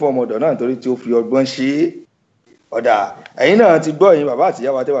ìbùkún ní fún ọmọdọ̀ náà nítorí tí ó fi ọgbọ́n ṣe é ọ̀dà ẹ̀yin náà ti gbọ́ ẹ̀yin bàbá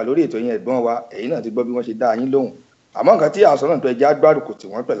àtìyá wa tẹ́wà lórí ètò yẹn ẹ̀gbọ́n wa ẹ̀yin náà ti gbọ́ bí wọ́n ṣe dá yín lóhùn àmọ́ nǹkan tí àṣọ náà tó ẹja gbárùkù tí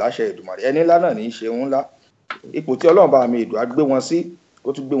wọ́n pẹ̀ láṣẹ Èdùmàrè ẹni ńlá náà ní í ṣe ńlá ipò tí Ọlọ́run bá mi èdò á gbé wọn sí ó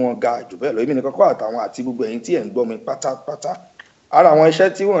tún gbé wọn ga jù bẹ́ẹ̀ lọ èmi nìkan kọ́ àtàwọn àti gbogbo ẹ̀yin tí ẹ̀ ń gbọ́ mi pátápátá ara àwọn iṣẹ́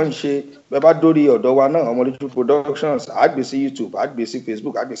tí wọ́n ń ṣe bẹ́ẹ̀ bá dórí ọ̀dọ̀ wa náà Omoloju Productions àgbè sí YouTube àgbè sí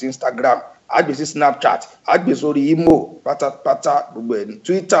Facebook àgbè sí Instagram àgbè sí Snapchat àgbè sórí Imo pátápátá gbogbo ẹ̀ ní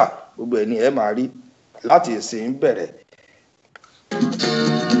Twitter gbogbo ẹ̀ ní ẹ̀ máa rí láti ìsìn bẹ̀rẹ̀.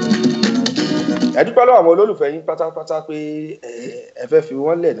 ẹ dúpẹ́ lọ́wọ́ àwọn olólùfẹ́ yín pátápátá pé ẹ fẹ́ fi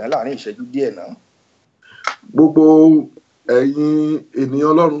wọ́n lẹ̀ náà láàrin ìṣẹ́jú díẹ̀ náà. Gbogbo ẹ̀yin ènìyàn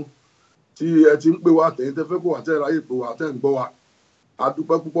Ọlọ́run tí ẹ ti ń pè wá tẹ̀yìn tẹ́ fẹ́ kó wá tẹ́ ráyè pé wá tẹ́ ń gbọ́ wa a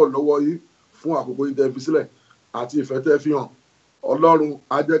dúpẹ́ púpọ̀ lọ́wọ́ yín fún àkókò yìí tẹ́ fi sílẹ̀ àti ìfẹ́ tẹ́ fi hàn Ọlọ́run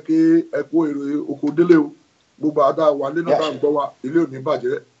á jẹ́ kí ẹ kó èrè oko délé o gbogbo àdá wa lé náà tá à ń gbọ́ wa ilé ò ní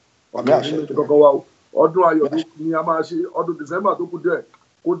bàjẹ́ wà ní ìṣẹ́ kọ́kọ́ wa o ọdún ayọ̀ ni a máa ṣe ọdún December tó kù díẹ̀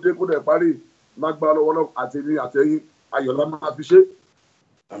kó dé kó dẹ̀ parí lágbára lọ́wọ́ náà àtẹ̀mí àtẹ̀yìn ayọ̀ la máa fi ṣe.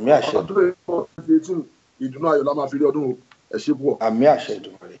 Àmì àṣẹ ọdún ìdùnnú ayọ̀ la máa fi rí ọdún o ẹ ṣe púpọ̀. Àmì àṣẹ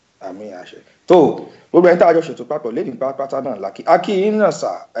Èdùmàrè àmì àṣẹ. tó gbogbo ẹni tá a jọ ṣètò papọ̀ lẹ́yìn pátá náà lákì akíyín náà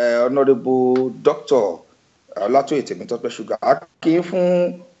sà Honorable Dr. Olatoye Temitope Sugar akíyín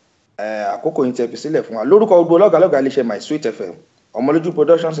fún àkókò yín tẹ́ fi sílẹ̀ fún wa lórúkọ gbogbo lọ́gàlọ́gà iléeṣẹ́ My Sweet FM Omoloju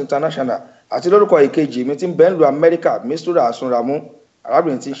Productions International àti lórúkọ ìkejì mi tí ń bẹ ń lu Amẹ́ríkà Mistura Asunramu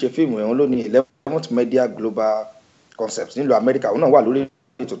arábìnrin tí ń ṣe fíìmù ẹ̀hún lónìí 11th Media Global Concepts nílùú Amẹ́ríkà òun náà wà lórí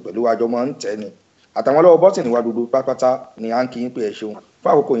ètò pẹ̀lú àjọ mọ́ ń tẹ́ ni àtàwọn ọlọ́wọ́ bọ́tìnì wa gbogbo pátápátá ni à ń kí yín pé ẹ ṣeun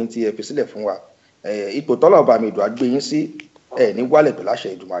fún àkókò yín tí ẹ fi sílẹ̀ fún wa ipò tọ́lọ̀ ọba mi ìdùn àgbé yín sí ẹ ní wálẹ̀ pẹ̀lú àṣẹ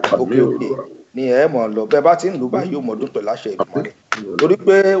Èdùmàrè òkè òkè ni ẹ mọ̀ lọ bẹ́ẹ̀ bá ti ń lù báyìí yóò mọ̀ dún pẹ̀lú àṣẹ Èdùmàrè torí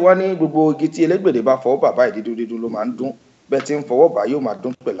pé wọ́n ní gbogbo igi tí elégbèdè bá fọwọ́ bàbá ìdídúdídú ló máa ń dún bẹ́ẹ̀ tí ń fọwọ́ bá yóò máa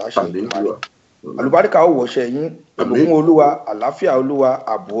dún pẹ̀lú àṣẹ Èdùmàrè àlùbáríkà ó wọṣẹ yín ìbùkún Olúwa àlàáfíà Olúwa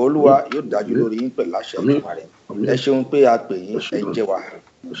ààbò Olúwa yóò dájú lórí yín pẹ̀lú àṣẹ Èdùmàrè ẹ ṣeun pé a pè yín ẹ jẹ́ wa.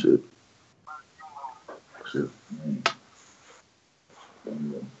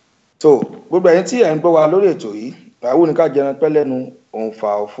 tó gbogbo ẹ̀yin tí ẹ ń gbọ́ wa lórí ètò yìí àwọn oníkà jẹran pẹ́ lẹ́nu òǹfà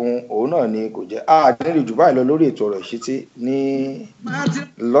ọ̀fun òun náà ni kò jẹ́ àdínlẹ̀ jù báyìí lọ lórí ètò Ọ̀rọ̀ Ìṣítí ní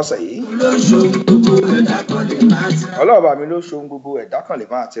lọ́sẹ̀ yìí. Ọlọ́ọ̀bà mi ló ṣohun gbogbo ẹ̀dá kan lè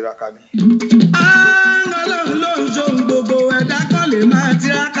máa tiraka ni. Ọlọ́run ló ń ṣohun gbogbo ẹ̀dá kan lè máa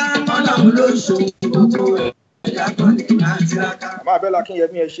tiraka. Ọlọ́run ló ń ṣohun gbogbo ẹ̀dá kan lè máa tiraka. Àmọ́ Abẹ́lá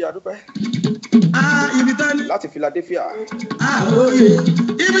Akínyẹmí ẹ ṣé adúpẹ́. Láti Philadelphia.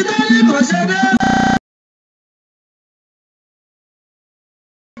 Ibi tó ní kò ṣe dé.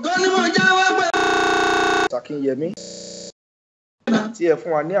 Akínyẹmí tí ẹ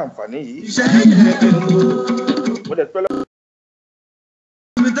fún wa ní àǹfààní yìí mo dẹ̀ pẹ́ lọ́wọ́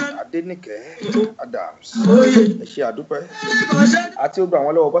Adéníkẹ́ Adams ẹ ṣé àdúpẹ́ àti ó gba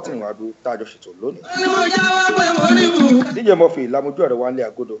àwọn lọ́wọ́ bọ́tìnì wà dúró tá a jọ ṣètò lónìí. díje mọ́fì lámojú ọ̀rẹ́ wa ń lé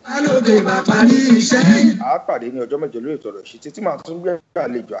agodo. a pàdé ní ọjọ́ mẹ́jọ lórí ètò ọ̀rọ̀ ìṣítí tí màá tún gbé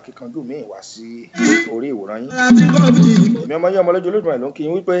àlejò akíkanjú míì wá sí orí ìwòran yín. èmi ọmọ yín Ọmọlójú Olódùmarè ló ń kí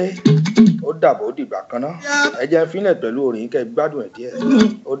yín wípé ó dàbọ̀ ó dìgbà kan náà ẹ jẹ́ ń fínlẹ̀ pẹ̀lú orin kẹ́ gbádùn ẹ̀ díẹ̀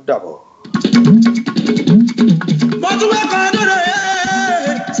ó dàbọ̀. mo tún wá kan lóore.